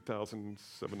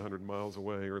 2,700 miles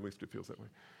away, or at least it feels that way.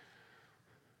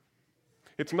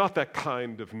 It's not that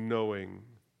kind of knowing.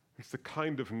 It's the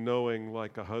kind of knowing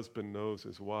like a husband knows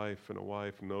his wife and a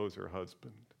wife knows her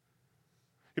husband.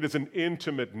 It is an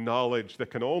intimate knowledge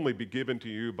that can only be given to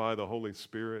you by the Holy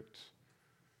Spirit.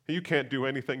 You can't do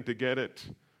anything to get it,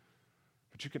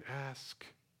 but you can ask.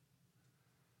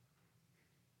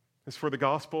 As for the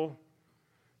gospel,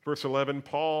 verse 11,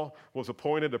 Paul was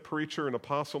appointed a preacher, an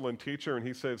apostle, and teacher, and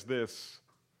he says this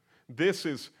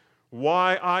is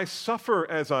why I suffer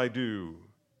as I do.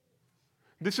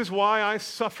 This is why I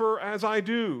suffer as I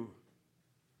do.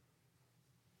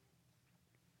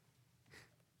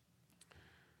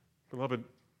 Beloved,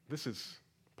 this is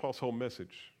Paul's whole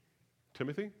message.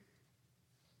 Timothy,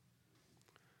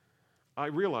 I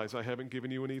realize I haven't given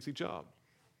you an easy job,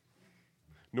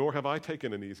 nor have I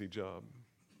taken an easy job.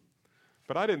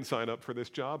 But I didn't sign up for this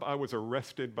job. I was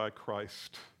arrested by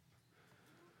Christ,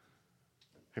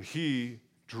 and He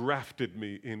drafted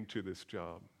me into this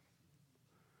job.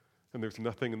 And there's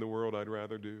nothing in the world I'd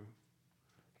rather do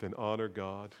than honor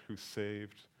God who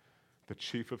saved the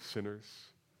chief of sinners,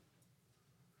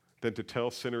 than to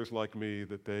tell sinners like me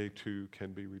that they too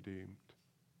can be redeemed.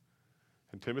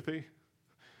 And Timothy,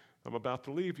 I'm about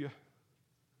to leave you.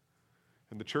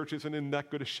 And the church isn't in that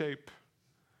good a shape.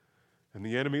 And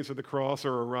the enemies of the cross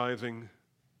are arising.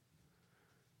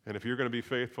 And if you're going to be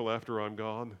faithful after I'm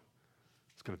gone,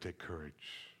 it's going to take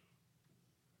courage.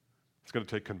 It's going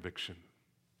to take conviction.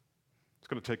 It's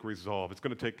going to take resolve. It's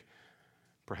going to take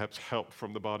perhaps help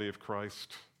from the body of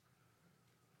Christ.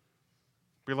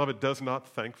 Beloved, does not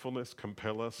thankfulness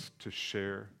compel us to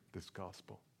share this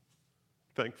gospel?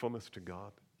 Thankfulness to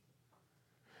God.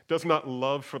 Does not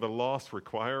love for the lost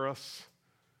require us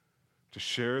to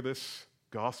share this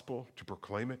gospel, to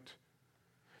proclaim it?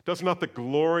 Does not the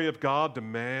glory of God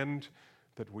demand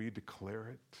that we declare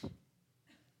it?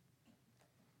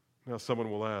 Now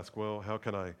someone will ask, well, how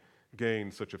can I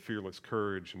gain such a fearless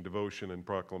courage and devotion and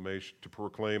proclamation to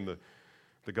proclaim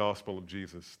the gospel of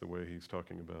Jesus the way he's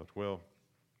talking about? Well,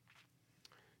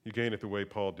 you gain it the way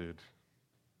Paul did.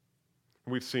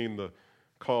 We've seen the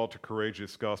call to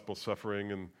courageous gospel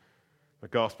suffering and a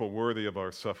gospel worthy of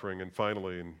our suffering, and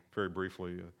finally, and very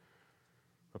briefly,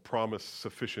 a promise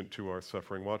sufficient to our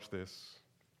suffering. Watch this.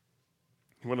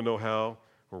 You want to know how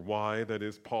or why, that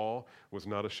is, Paul was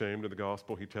not ashamed of the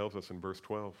gospel? He tells us in verse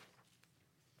 12.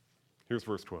 Here's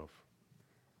verse 12.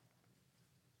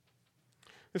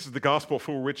 This is the gospel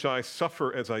for which I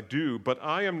suffer as I do, but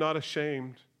I am not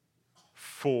ashamed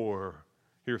for.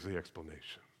 Here's the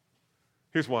explanation.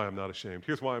 Here's why I'm not ashamed.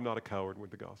 Here's why I'm not a coward with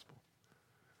the gospel.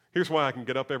 Here's why I can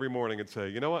get up every morning and say,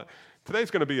 you know what? Today's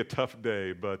going to be a tough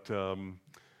day, but I'm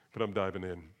diving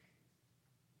in.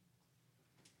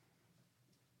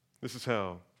 This is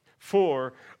how.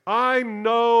 For I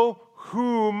know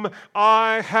whom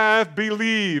I have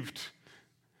believed.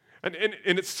 And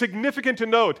it's significant to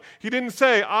note, he didn't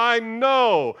say, I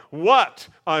know what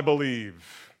I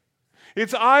believe.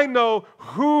 It's I know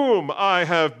whom I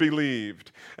have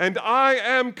believed, and I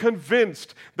am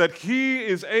convinced that He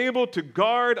is able to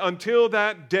guard until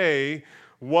that day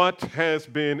what has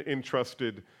been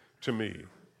entrusted to me.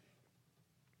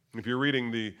 If you're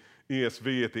reading the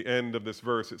ESV at the end of this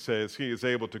verse, it says, He is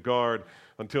able to guard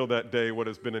until that day what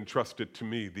has been entrusted to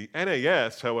me. The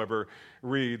NAS, however,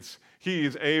 reads, He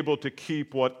is able to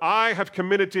keep what I have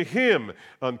committed to Him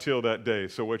until that day.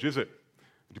 So which is it?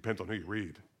 It depends on who you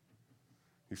read.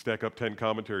 You stack up 10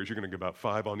 commentaries, you're going to get about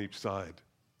 5 on each side.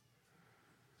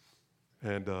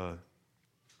 And but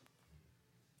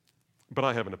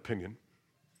I have an opinion.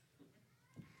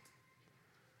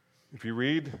 If you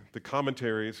read the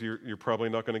commentaries, you're probably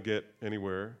not going to get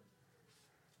anywhere.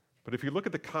 But if you look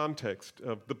at the context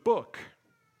of the book,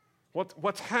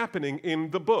 what's happening in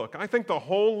the book, I think the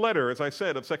whole letter, as I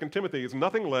said, of 2 Timothy is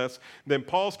nothing less than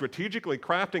Paul strategically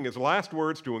crafting his last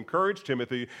words to encourage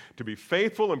Timothy to be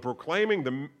faithful in proclaiming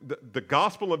the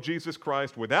gospel of Jesus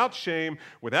Christ without shame,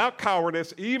 without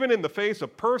cowardice, even in the face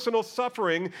of personal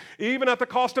suffering, even at the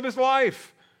cost of his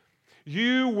life.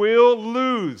 You will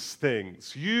lose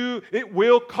things. It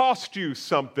will cost you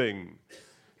something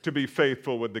to be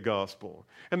faithful with the gospel.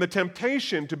 And the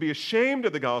temptation to be ashamed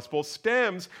of the gospel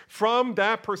stems from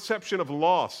that perception of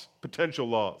loss, potential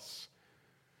loss.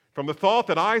 From the thought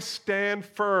that I stand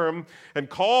firm and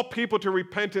call people to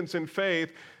repentance and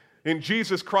faith, in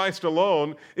Jesus Christ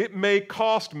alone, it may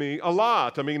cost me a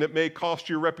lot. I mean, it may cost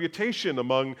your reputation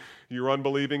among your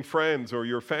unbelieving friends or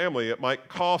your family. It might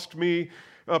cost me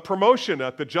a promotion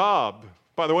at the job.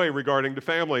 By the way, regarding the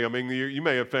family, I mean, you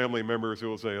may have family members who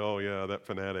will say, oh, yeah, that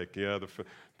fanatic, yeah,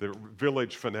 the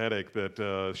village fanatic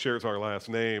that shares our last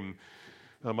name.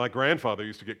 My grandfather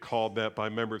used to get called that by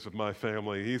members of my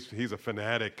family. He's a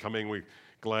fanatic. I mean, we're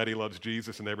glad he loves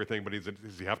Jesus and everything, but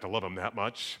does he have to love him that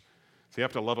much? Does he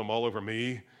have to love him all over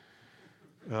me?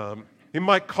 It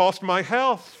might cost my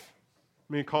health.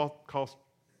 I mean, it cost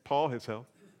Paul his health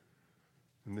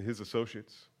and his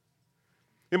associates.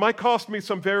 It might cost me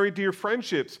some very dear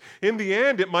friendships. In the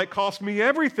end, it might cost me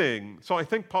everything. So I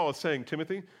think Paul is saying,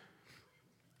 Timothy,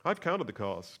 I've counted the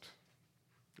cost,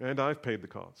 and I've paid the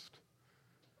cost,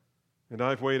 and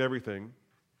I've weighed everything.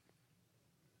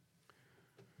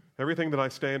 Everything that I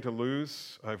stand to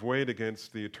lose, I've weighed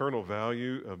against the eternal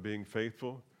value of being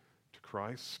faithful to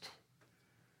Christ.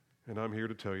 And I'm here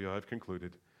to tell you, I've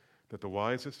concluded that the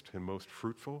wisest and most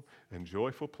fruitful and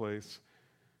joyful place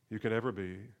you can ever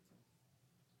be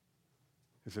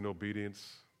is in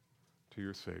obedience to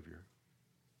your Savior.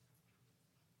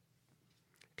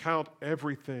 Count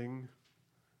everything,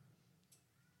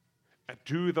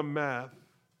 do the math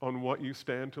on what you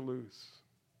stand to lose,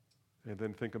 and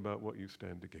then think about what you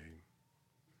stand to gain.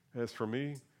 As for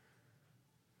me,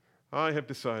 I have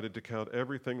decided to count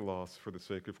everything lost for the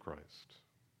sake of Christ.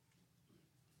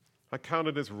 I count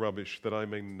it as rubbish that I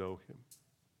may know him.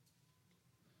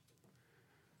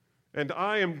 And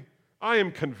I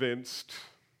am convinced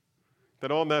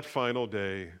that on that final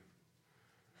day,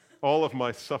 all of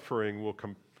my suffering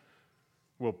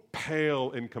will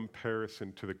pale in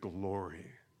comparison to the glory,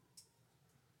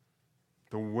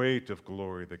 the weight of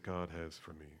glory that God has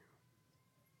for me.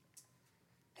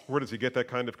 Where does he get that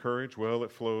kind of courage? Well,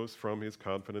 it flows from his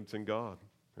confidence in God.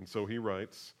 And so he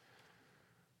writes,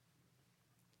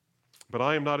 "But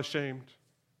I am not ashamed,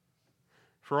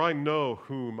 for I know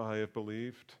whom I have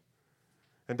believed,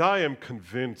 and I am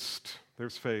convinced,"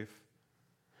 there's faith,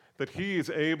 "that he is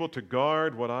able to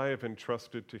guard what I have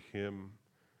entrusted to him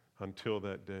until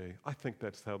that day." I think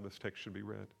that's how this text should be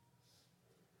read.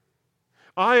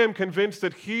 I am convinced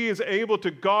that he is able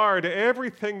to guard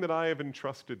everything that I have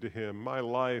entrusted to him, my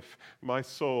life, my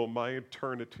soul, my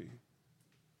eternity,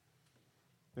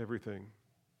 everything.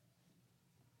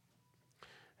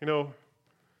 You know,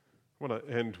 I want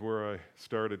to end where I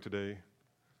started today.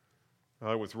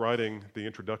 I was writing the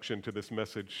introduction to this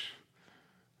message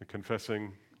and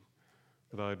confessing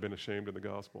that I had been ashamed of the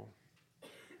gospel. I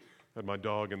had my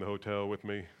dog in the hotel with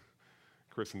me.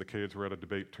 Chris and the kids were at a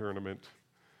debate tournament,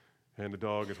 and the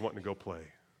dog is wanting to go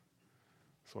play.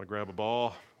 So I grab a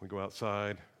ball, we go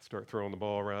outside, start throwing the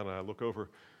ball around, and I look over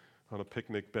on a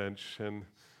picnic bench, and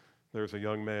there's a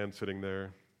young man sitting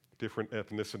there, different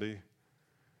ethnicity,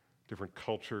 different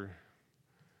culture,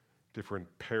 different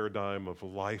paradigm of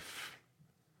life.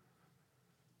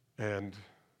 And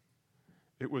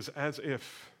it was as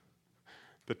if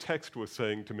the text was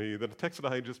saying to me, the text that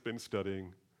I had just been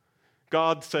studying,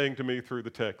 God saying to me through the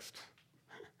text,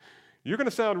 "You're going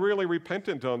to sound really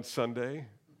repentant on Sunday.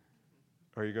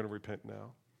 Are you going to repent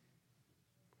now?"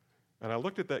 And I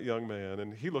looked at that young man,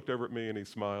 and he looked over at me and he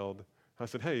smiled. I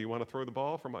said, "Hey, you want to throw the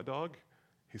ball for my dog?"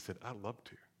 He said, "I'd love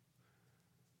to."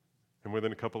 And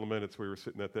within a couple of minutes, we were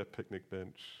sitting at that picnic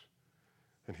bench,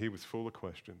 and he was full of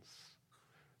questions.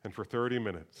 And for 30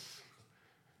 minutes,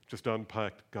 just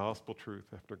unpacked gospel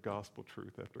truth after gospel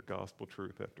truth after gospel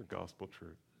truth after gospel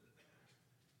truth.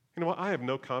 You know what? I have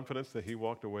no confidence that he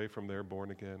walked away from there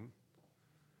born again.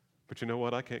 But you know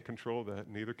what? I can't control that.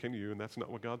 Neither can you, and that's not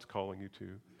what God's calling you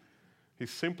to.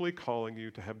 He's simply calling you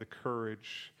to have the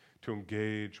courage to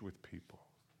engage with people,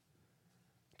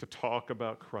 to talk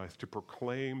about Christ, to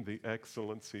proclaim the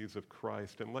excellencies of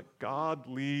Christ, and let God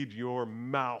lead your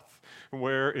mouth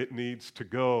where it needs to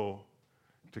go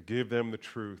to give them the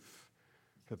truth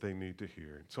that they need to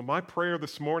hear. So my prayer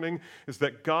this morning is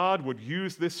that God would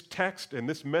use this text and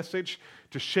this message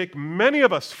to shake many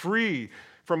of us free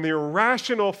from the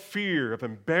irrational fear of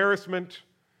embarrassment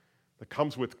that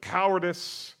comes with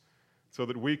cowardice, so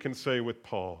that we can say with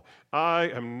Paul, "I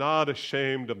am not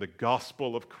ashamed of the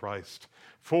gospel of Christ,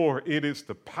 for it is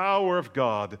the power of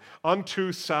God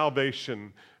unto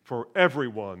salvation for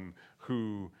everyone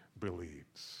who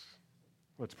believes."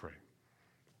 Let's pray.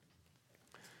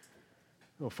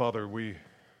 Oh, Father, we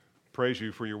praise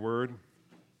you for your word.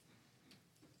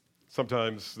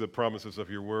 Sometimes the promises of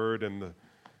your word and the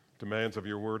demands of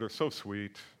your word are so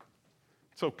sweet,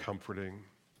 so comforting,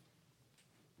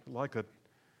 like a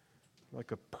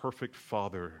perfect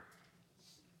father.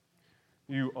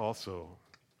 You also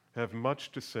have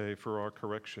much to say for our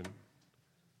correction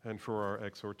and for our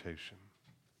exhortation.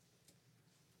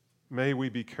 May we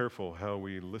be careful how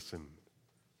we listen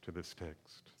to this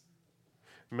text.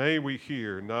 May we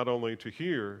hear not only to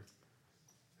hear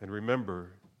and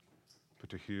remember, but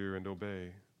to hear and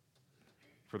obey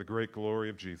for the great glory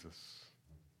of Jesus,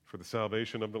 for the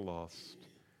salvation of the lost,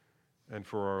 and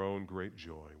for our own great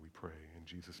joy, we pray in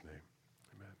Jesus' name.